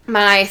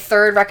 My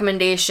third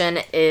recommendation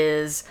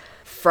is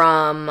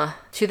from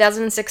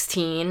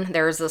 2016.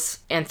 There was this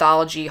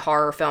anthology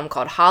horror film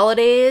called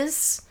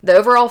Holidays. The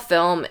overall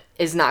film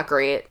is not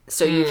great,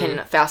 so you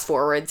can fast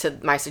forward to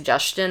my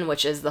suggestion,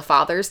 which is the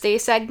Father's Day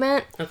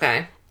segment.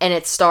 Okay. And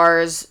it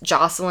stars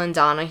Jocelyn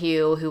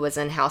Donahue, who was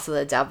in House of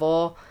the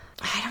Devil.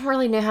 I don't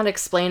really know how to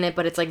explain it,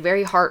 but it's like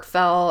very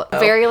heartfelt,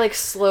 very like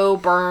slow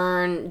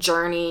burn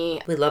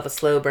journey. We love a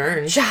slow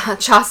burn.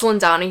 Jocelyn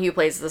Donahue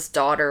plays this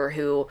daughter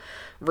who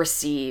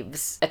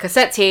receives a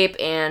cassette tape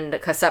and a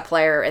cassette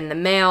player in the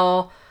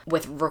mail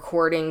with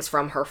recordings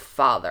from her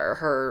father,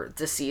 her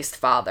deceased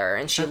father,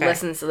 and she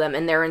listens to them,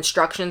 and there are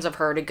instructions of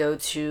her to go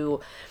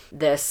to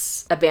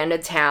this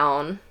abandoned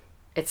town.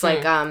 It's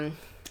like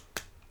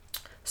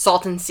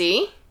Salton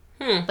Sea.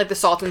 Like the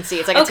Salton Sea.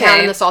 It's like a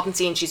town in the Salton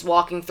Sea, and she's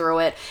walking through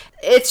it.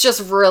 It's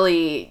just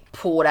really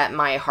pulled at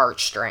my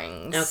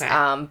heartstrings.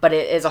 Okay. But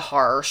it is a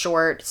horror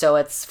short, so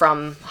it's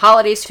from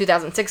Holidays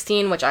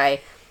 2016, which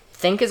I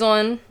think is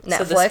on Netflix.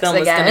 So this film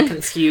again. Is going to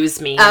confuse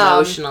me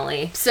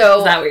emotionally. So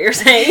is that what you're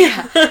saying?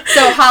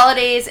 So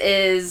Holidays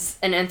is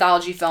an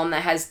anthology film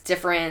that has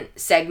different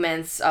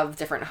segments of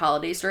different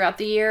holidays throughout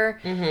the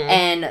year.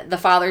 And the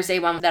Father's Day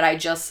one that I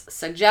just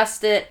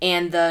suggested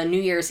and the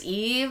New Year's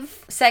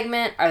Eve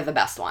segment are the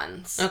best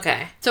ones.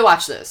 Okay. So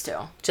watch those two.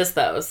 Just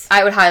those.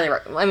 I would highly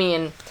recommend. I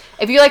mean,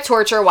 if you like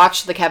torture,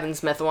 watch the Kevin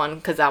Smith one,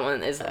 because that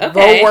one is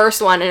the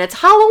worst one, and it's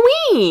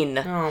Halloween.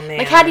 Oh, man.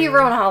 Like, how do you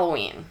ruin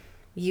Halloween?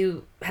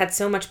 You had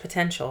so much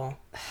potential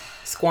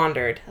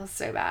squandered. That was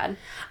so bad.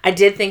 I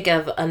did think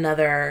of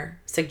another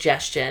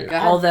suggestion.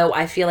 Although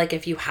I feel like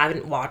if you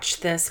haven't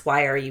watched this,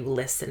 why are you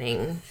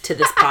listening to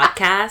this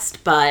podcast?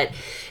 But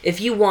if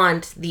you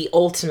want the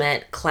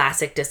ultimate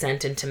classic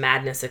descent into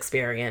madness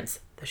experience,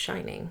 The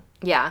Shining.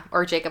 Yeah,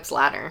 or Jacob's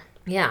Ladder.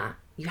 Yeah,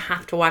 you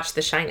have to watch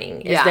The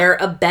Shining. Is there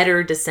a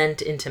better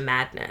descent into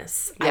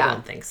madness? I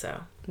don't think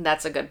so.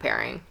 That's a good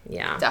pairing.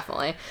 Yeah.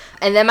 Definitely.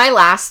 And then my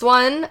last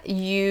one,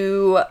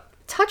 you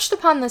touched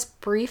upon this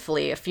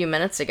briefly a few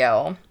minutes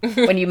ago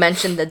when you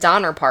mentioned the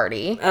Donner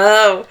Party.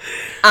 Oh.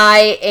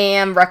 I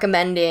am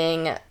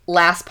recommending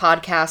Last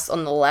Podcast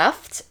on the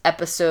Left,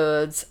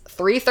 episodes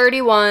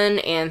 331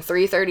 and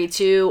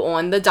 332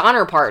 on the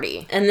Donner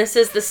Party. And this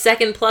is the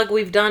second plug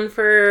we've done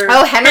for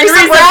Henry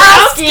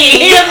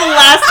Zebrowski and the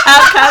Last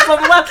Podcast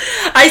on the Left.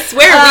 I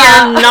swear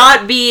we are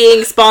not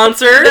being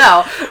sponsored.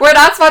 No, we're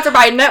not sponsored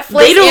by Netflix.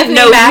 They don't Anthony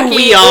know Mackie who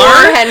we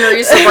are. Or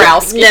Henry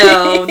Zebrowski.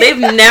 No, they've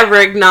never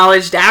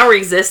acknowledged our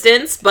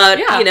existence, but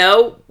you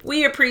know,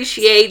 we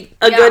appreciate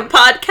a good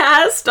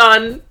podcast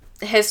on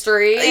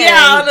history.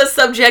 On a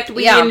subject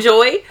we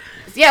enjoy.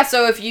 Yeah,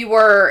 so if you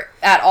were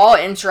at all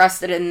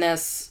interested in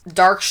this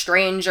Dark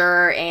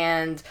Stranger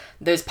and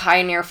those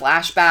pioneer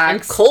flashbacks.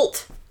 And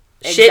cult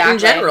shit in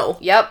general.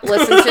 Yep,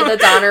 listen to the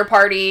Donner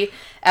Party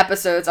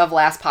episodes of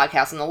Last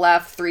Podcast on the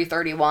Left,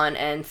 331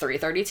 and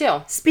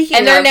 332.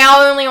 And they're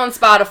now only on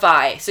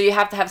Spotify, so you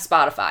have to have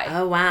Spotify.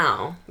 Oh,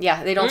 wow.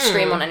 Yeah, they don't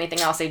stream on anything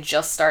else. They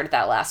just started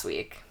that last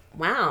week.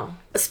 Wow.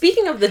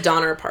 Speaking of the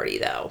Donner Party,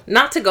 though,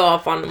 not to go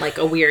off on like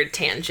a weird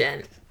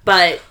tangent,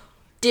 but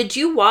did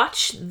you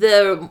watch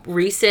the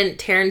recent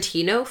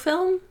Tarantino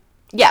film?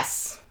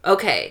 Yes.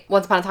 Okay.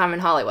 Once Upon a Time in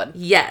Hollywood.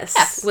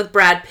 Yes. With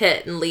Brad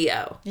Pitt and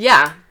Leo.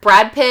 Yeah.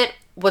 Brad Pitt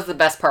was the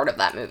best part of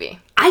that movie.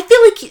 I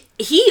feel like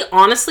he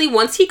honestly,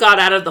 once he got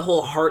out of the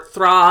whole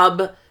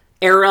heartthrob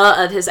era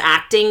of his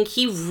acting,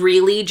 he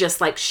really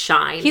just like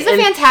shined. He's a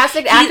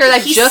fantastic actor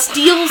that just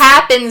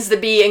happens to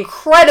be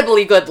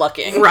incredibly good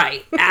looking.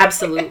 Right.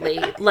 Absolutely.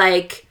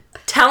 Like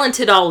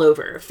talented all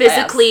over.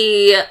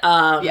 Physically,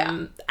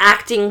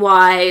 acting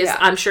wise,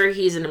 I'm sure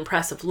he's an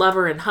impressive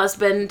lover and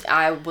husband.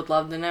 I would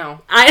love to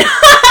know. I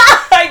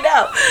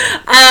know.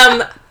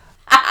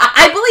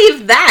 I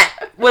believe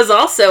that was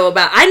also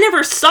about... I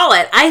never saw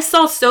it. I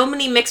saw so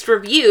many mixed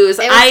reviews.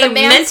 I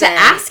meant to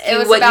ask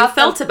you what you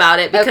felt about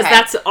it, because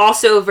that's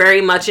also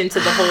very much into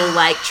the whole,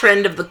 like,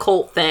 trend of the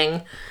cult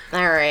thing.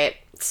 All right.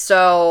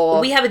 So...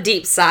 we have a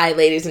deep sigh,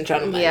 ladies and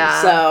gentlemen.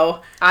 Yeah.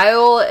 So... I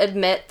will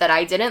admit that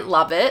I didn't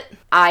love it.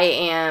 I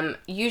am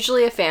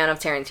usually a fan of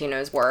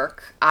Tarantino's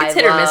work. It's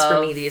hit or miss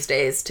for me these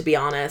days, to be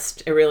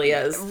honest. It really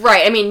is.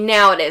 Right. I mean,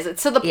 now it is.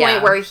 It's to the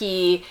point where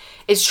he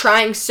is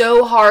trying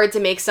so hard to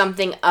make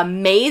something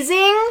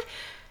amazing,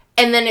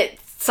 and then it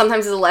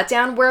sometimes is a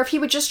letdown, where if he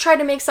would just try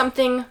to make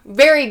something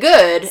very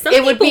good,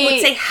 it would be... Some people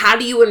would say, how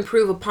do you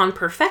improve upon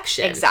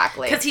perfection?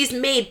 Exactly. Because he's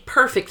made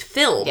perfect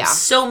films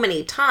so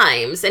many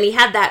times, and he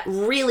had that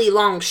really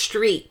long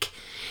streak.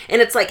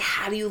 And it's like,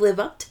 how do you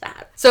live up to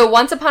that? So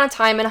Once Upon a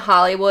Time in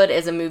Hollywood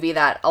is a movie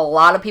that a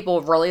lot of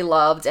people really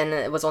loved, and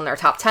it was on their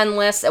top 10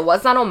 list. It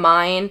was not on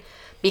mine,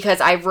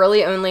 because I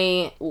really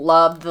only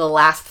loved the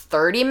last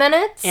 30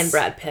 minutes. And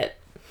Brad Pitt.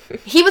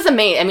 He was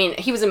amazing. I mean,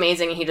 he was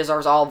amazing, and he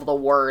deserves all of the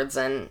words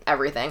and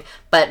everything.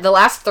 But the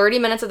last 30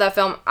 minutes of that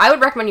film, I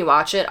would recommend you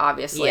watch it,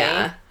 obviously.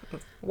 Yeah.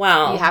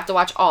 Wow. You have to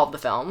watch all of the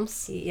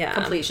films. Yeah.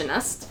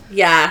 Completionist.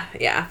 Yeah.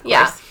 Of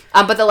course.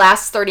 But the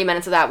last 30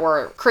 minutes of that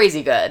were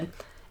crazy good.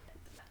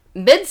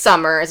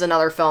 Midsommar is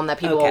another film that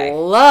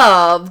people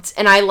loved,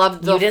 and I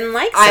loved You didn't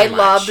like so I much.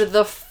 loved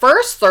the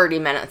first 30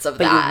 minutes of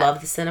that. But you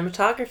loved the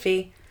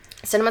cinematography.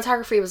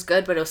 Cinematography was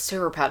good, but it was so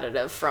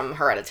repetitive from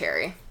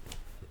Hereditary.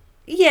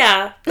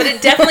 Yeah, but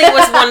it definitely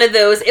was one of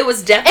those. It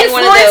was definitely and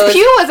one Florence of those.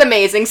 Pugh was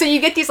amazing. So you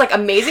get these like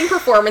amazing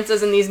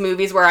performances in these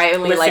movies where I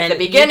only like the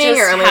beginning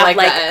or only like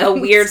the a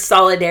weird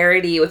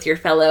solidarity with your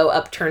fellow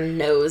upturned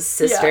nose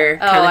sister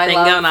kind of thing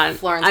going on.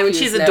 Florence I mean, Pugh's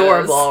she's nose.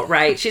 adorable,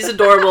 right? She's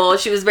adorable.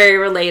 She was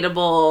very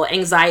relatable.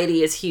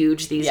 Anxiety is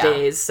huge these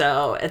days,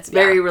 so it's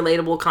very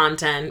relatable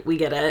content. We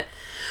get it.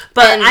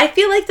 But I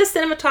feel like the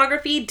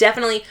cinematography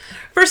definitely...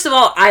 First of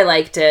all, I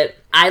liked it.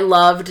 I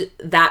loved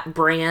that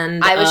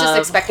brand. I was just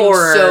expecting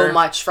horror. so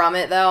much from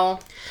it, though.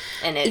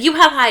 And you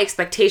have high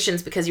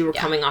expectations because you were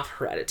coming off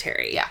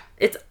Hereditary. Yeah.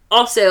 It's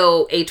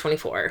also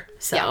A24,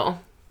 so... Yeah.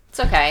 It's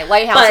okay.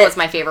 Lighthouse was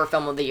my favorite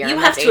film of the year. You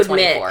have to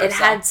admit, it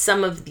had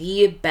some of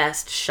the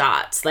best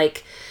shots.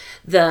 Like,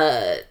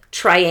 the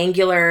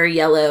triangular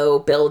yellow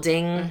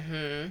building.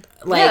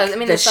 Mm-hmm.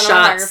 Like, the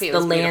shots, the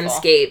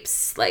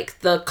landscapes, like,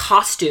 the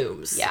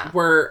costumes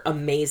were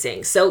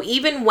amazing. So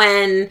even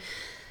when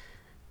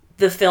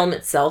the film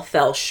itself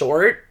fell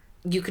short,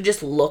 you could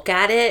just look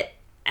at it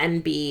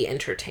and be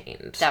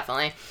entertained.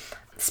 Definitely.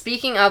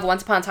 Speaking of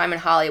Once Upon a Time in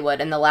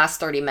Hollywood, in the last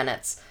 30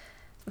 minutes,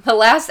 the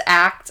last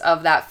act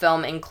of that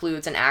film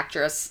includes an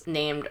actress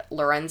named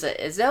Lorenza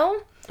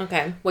Izzo.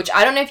 Okay. Which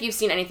I don't know if you've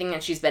seen anything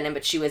that she's been in,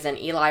 but she was in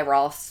Eli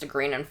Roth's The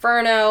Green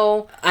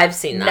Inferno. I've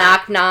seen that.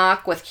 Knock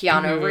Knock with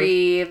Keanu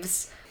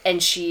Reeves.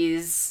 And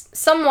she's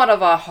somewhat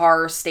of a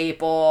horror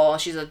staple.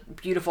 She's a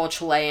beautiful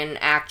Chilean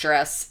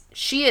actress.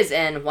 She is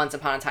in Once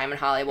Upon a Time in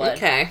Hollywood.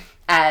 Okay.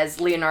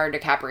 As Leonardo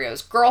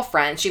DiCaprio's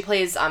girlfriend. She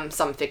plays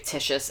some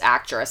fictitious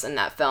actress in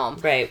that film.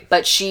 Right.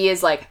 But she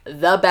is like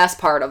the best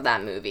part of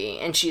that movie.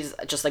 And she's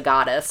just a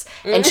goddess.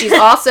 And she's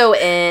also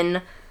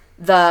in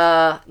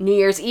the New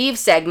Year's Eve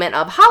segment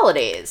of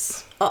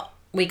Holidays. Oh,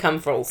 we come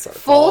full circle.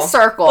 Full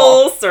circle.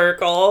 Full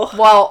circle.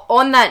 Well,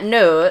 on that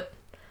note,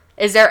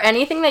 is there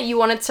anything that you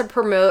wanted to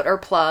promote or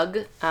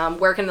plug?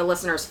 Where can the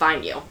listeners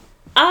find you?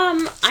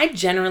 I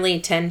generally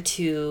tend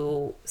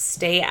to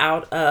stay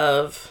out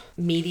of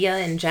media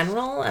in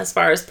general as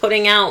far as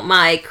putting out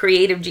my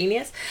creative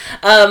genius.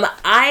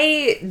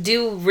 I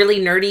do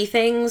really nerdy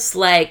things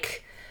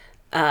like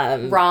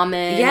ramen,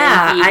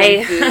 and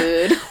vegan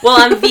food. Well,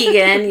 I'm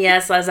vegan,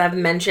 yes, as I've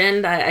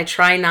mentioned. I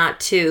try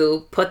not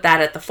to put that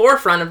at the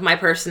forefront of my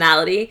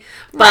personality,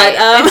 but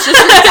it's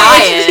just a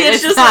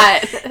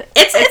diet.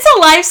 It's a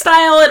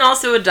lifestyle and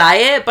also a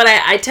diet, but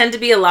I tend to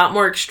be a lot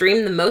more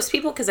extreme than most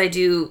people because I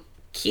do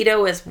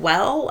keto as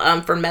well,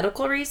 for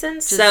medical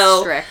reasons.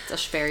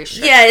 Very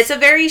strict. Yeah, it's a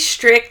very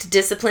strict,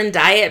 disciplined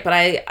diet, but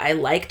I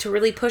like to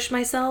really push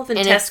myself and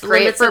test the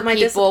limits of my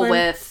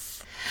discipline.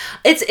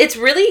 It's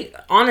really,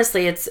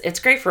 honestly, it's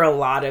great for a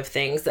lot of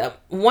things.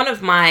 One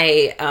of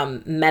my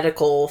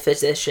medical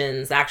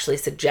physicians actually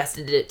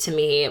suggested it to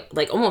me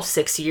like almost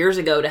 6 years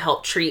ago to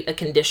help treat a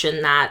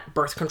condition that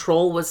birth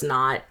control was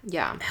not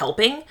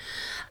helping.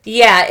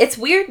 Yeah, it's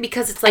weird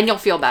because it's like... And you'll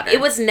feel better. It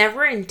was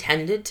never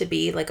intended to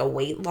be like a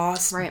weight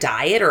loss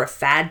diet or a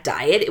fad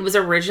diet. It was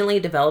originally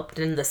developed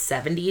in the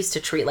 70s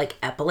to treat like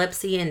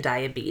epilepsy and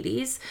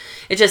diabetes.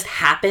 It just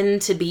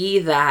happened to be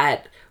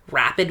that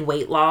rapid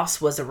weight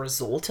loss was a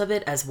result of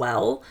it as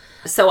well.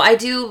 So I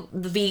do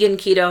vegan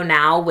keto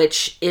now,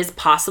 which is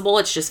possible.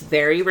 It's just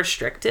very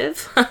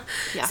restrictive.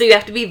 So you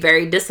have to be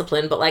very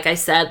disciplined. But like I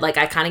said, like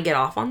I kind of get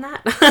off on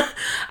that.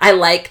 I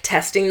like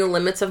testing the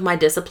limits of my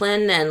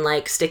discipline and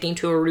like sticking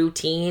to a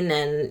routine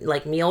and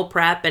like meal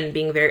prep and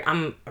being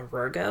I'm a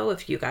Virgo,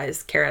 if you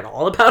guys care at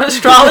all about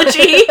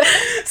astrology.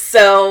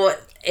 So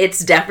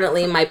it's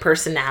definitely my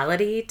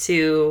personality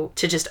to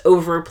just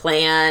over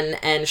plan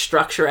and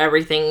structure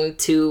everything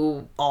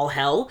to all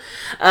hell.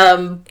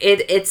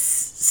 It's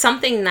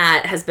something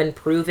that has been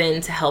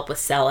proven to help with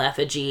cell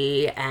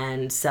effigy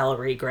and cell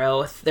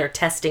regrowth. They're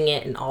testing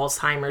it in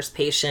Alzheimer's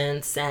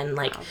patients and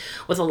like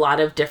with a lot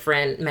of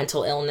different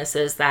mental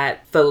illnesses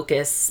that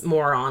focus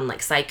more on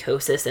like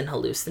psychosis and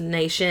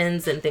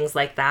hallucinations and things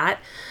like that.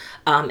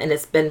 And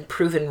it's been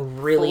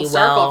proven really Full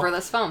circle well for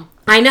this film.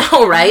 I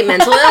know, right?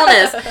 Mental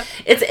illness.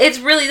 It's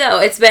really, though,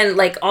 it's been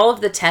like all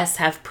of the tests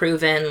have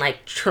proven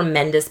like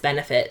tremendous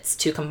benefits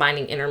to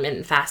combining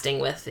intermittent fasting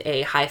with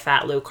a high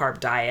fat, low carb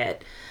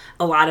diet.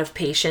 A lot of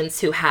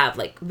patients who have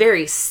like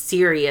very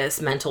serious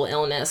mental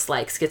illness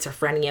like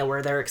schizophrenia,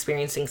 where they're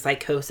experiencing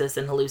psychosis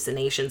and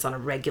hallucinations on a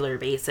regular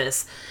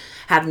basis,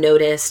 have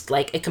noticed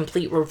like a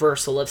complete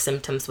reversal of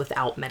symptoms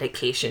without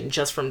medication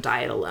just from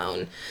diet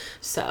alone.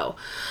 So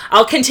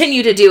I'll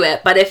continue to do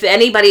it. But if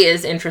anybody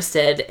is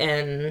interested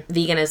in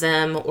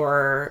veganism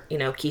or,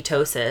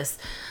 ketosis,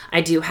 I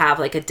do have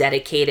like a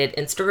dedicated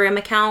Instagram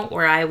account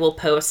where I will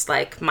post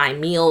like my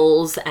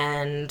meals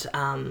and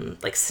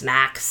like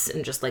snacks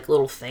and just like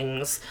little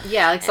things.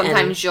 Yeah, like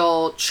sometimes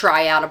you'll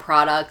try out a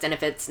product, and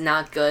if it's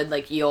not good,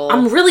 like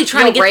I'm really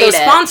trying to get those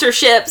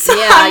sponsorships.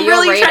 Yeah, I'm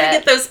really trying to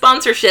get those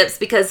sponsorships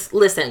because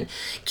listen,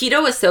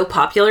 keto is so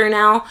popular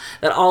now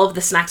that all of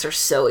the snacks are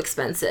so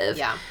expensive.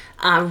 Yeah.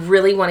 I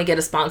really want to get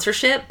a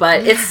sponsorship,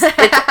 but it's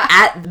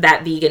at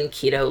That Vegan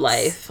Keto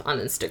Life on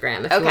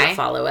Instagram if you want to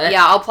follow it.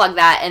 Yeah, I'll plug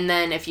that. And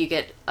then if you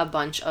get a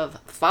bunch of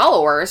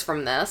followers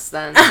from this,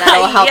 then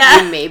that'll help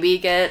you maybe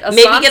get a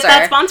sponsor. Maybe get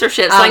that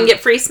sponsorship so I can get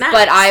free snacks.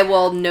 But I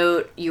will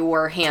note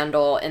your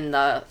handle in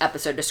the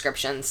episode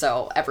description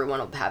so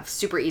everyone will have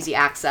super easy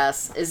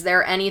access. Is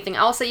there anything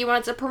else that you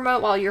wanted to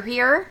promote while you're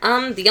here?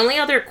 The only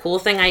other cool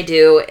thing I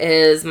do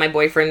is my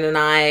boyfriend and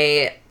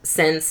I,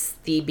 since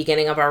the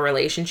beginning of our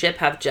relationship,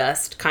 have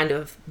just kind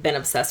of been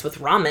obsessed with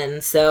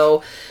ramen.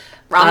 So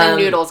ramen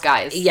noodles,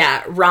 guys.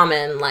 Yeah,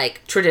 ramen,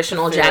 like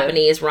traditional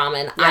Japanese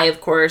ramen. Yeah. I,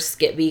 of course,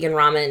 get vegan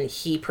ramen.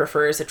 He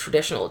prefers a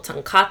traditional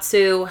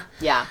tonkatsu.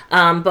 Yeah.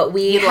 But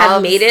we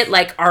have made it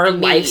like our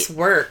life's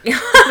work.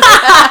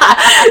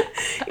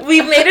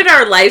 We've made it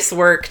our life's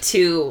work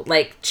to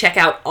like check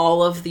out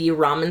all of the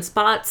ramen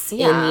spots in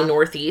the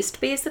Northeast,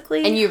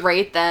 basically. And you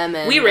rate them.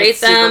 And we rate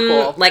them.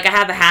 Super cool. Like I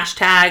have a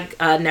hashtag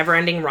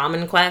Neverending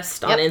Ramen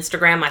Quest on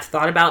Instagram. I've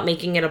thought about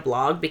making it a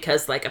blog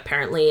because like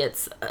apparently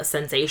it's a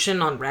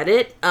sensation on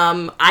Reddit.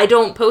 I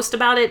don't post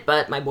about it,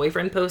 but my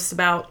boyfriend posts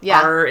about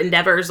our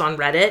endeavors on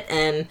Reddit,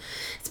 and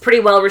it's pretty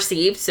well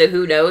received. So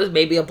who knows?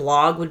 Maybe a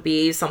blog would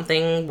be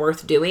something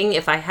worth doing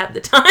if I had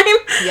the time.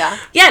 Yeah.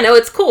 Yeah, no,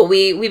 it's cool.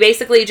 We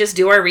basically just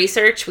do our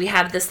research. We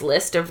have this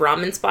list of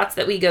ramen spots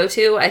that we go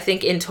to. I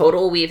think in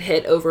total we've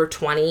hit over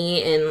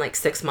 20 in like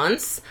 6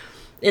 months.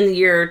 In the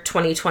year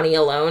 2020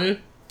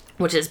 alone,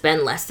 which has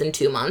been less than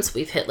 2 months,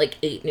 we've hit like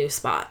 8 new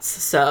spots.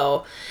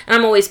 So, and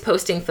I'm always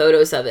posting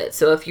photos of it.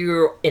 So if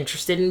you're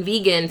interested in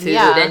vegan food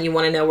and you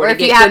want to know where to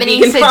get good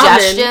vegan ramen, if you have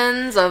any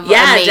suggestions of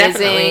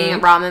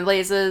amazing ramen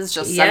places,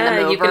 just send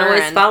them over. You can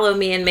always follow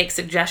me and make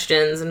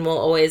suggestions, and we'll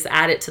always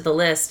add it to the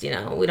list. We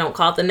don't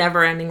call it the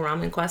Never-Ending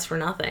Ramen Quest for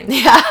nothing.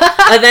 Yeah.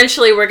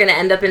 Eventually we're going to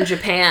end up in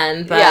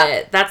Japan,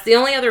 but that's the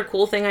only other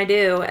cool thing I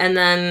do. And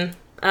then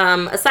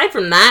aside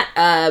from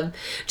that,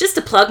 just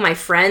to plug my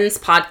friend's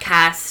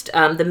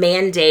podcast, The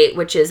Mandate,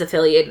 which is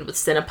affiliated with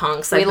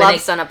Cinepunks. We love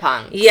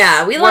Cinepunks.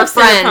 Yeah, we love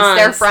friends.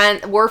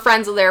 Cinepunks. We're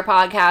friends of their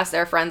podcast.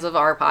 They're friends of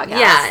our podcast.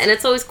 Yeah, and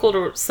it's always cool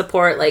to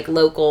support like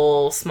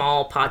local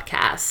small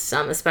podcasts,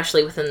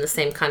 especially within the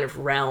same kind of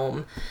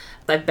realm.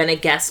 I've been a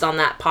guest on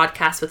that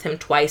podcast with him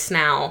twice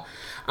now.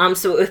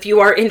 So if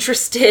you are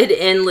interested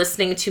in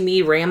listening to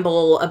me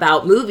ramble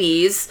about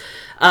movies,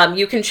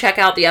 you can check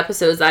out the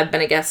episodes I've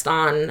been a guest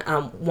on.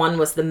 One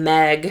was The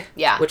Meg,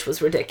 which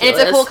was ridiculous. And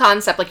it's a cool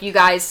concept. Like, you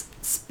guys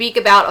speak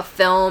about a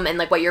film and,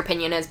 like, what your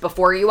opinion is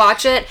before you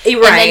watch it. Right.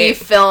 And then you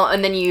film,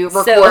 and then you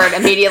record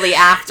immediately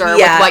after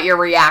with what your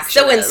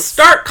reaction is. So in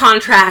stark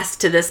contrast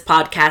to this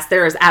podcast,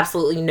 there is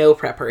absolutely no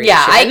preparation.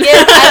 Yeah, I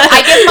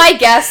give my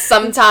guests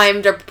some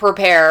time to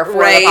prepare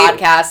for the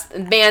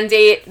podcast.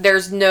 Mandate,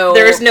 there's no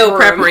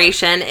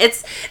preparation.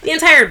 It's the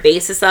entire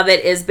basis of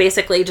it is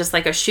basically just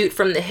like a shoot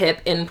from the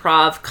hip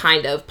improv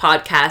kind of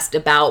podcast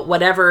about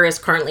whatever is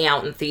currently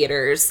out in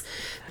theaters.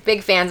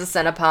 Big fans of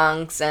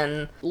Cinepunks,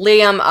 and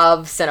Liam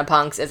of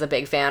Cinepunks is a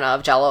big fan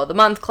of Jello of the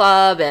Month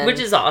Club, and which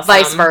is awesome.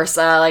 Vice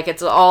versa. Like,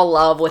 it's all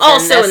love within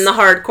also in the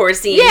hardcore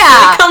scene.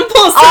 Yeah,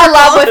 all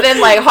love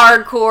within like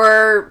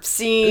hardcore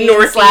scene /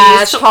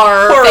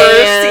 horror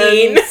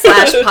fan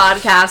 /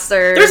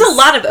 podcasters. There's a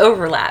lot of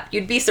overlap.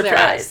 You'd be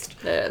surprised.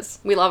 There is.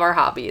 We love our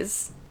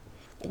hobbies.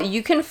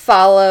 You can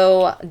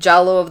follow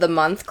Jello of the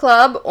Month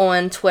Club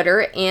on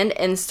Twitter and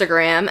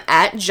Instagram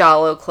at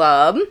Jalo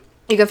Club.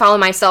 You can follow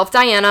myself,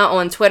 Diana,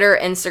 on Twitter,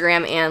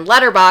 Instagram, and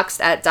Letterboxd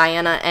at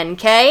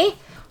DianaNK.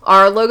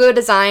 Our logo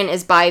design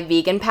is by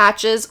Vegan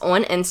Patches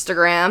on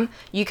Instagram.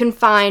 You can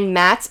find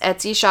Matt's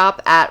Etsy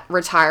shop at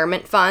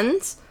Retirement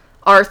Funds.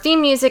 Our theme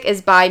music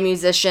is by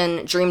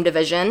musician Dream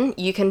Division.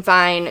 You can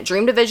find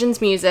Dream Division's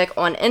music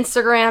on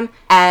Instagram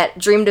at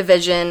Dream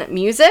Division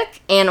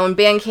Music and on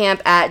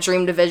Bandcamp at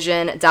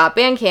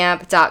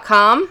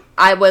dreamdivision.bandcamp.com.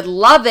 I would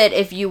love it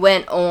if you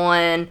went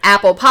on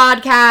Apple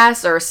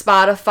Podcasts or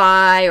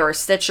Spotify or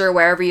Stitcher,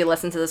 wherever you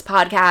listen to this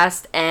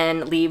podcast,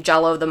 and leave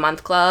Jello the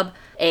Month Club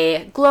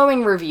a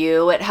glowing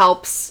review. It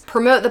helps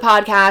promote the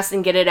podcast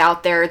and get it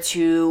out there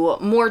to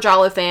more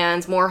Jalo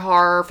fans, more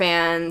horror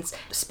fans,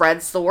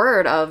 spreads the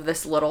word of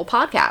this little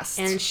podcast.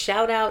 And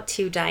shout out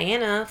to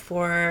Diana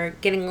for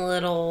getting a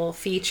little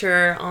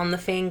feature on the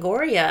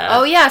Fangoria.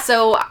 Oh yeah,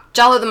 so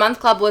Jalo the Month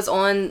Club was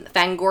on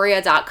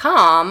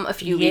Fangoria.com a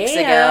few weeks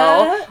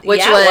ago,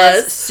 which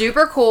was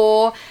super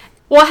cool.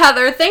 Well,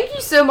 Heather, thank you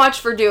so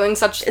much for doing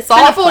such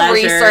thoughtful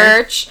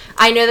research.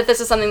 I know that this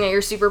is something that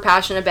you're super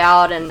passionate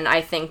about, and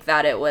I think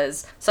that it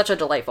was such a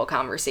delightful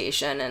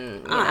conversation.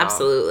 And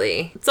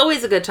absolutely, it's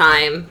always a good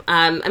time.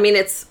 I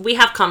mean, we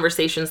have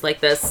conversations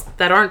like this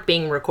that aren't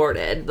being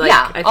recorded. Like,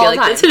 yeah, I feel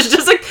like this is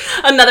just like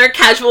another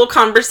casual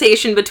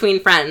conversation between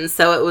friends.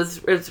 So it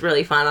was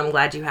really fun. I'm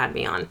glad you had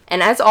me on.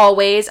 And as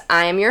always,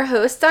 I am your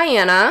host,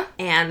 Diana,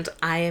 and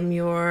I am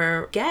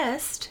your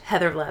guest,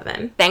 Heather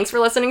Levin. Thanks for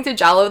listening to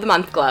Jalo the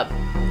Month Club.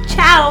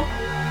 Ciao!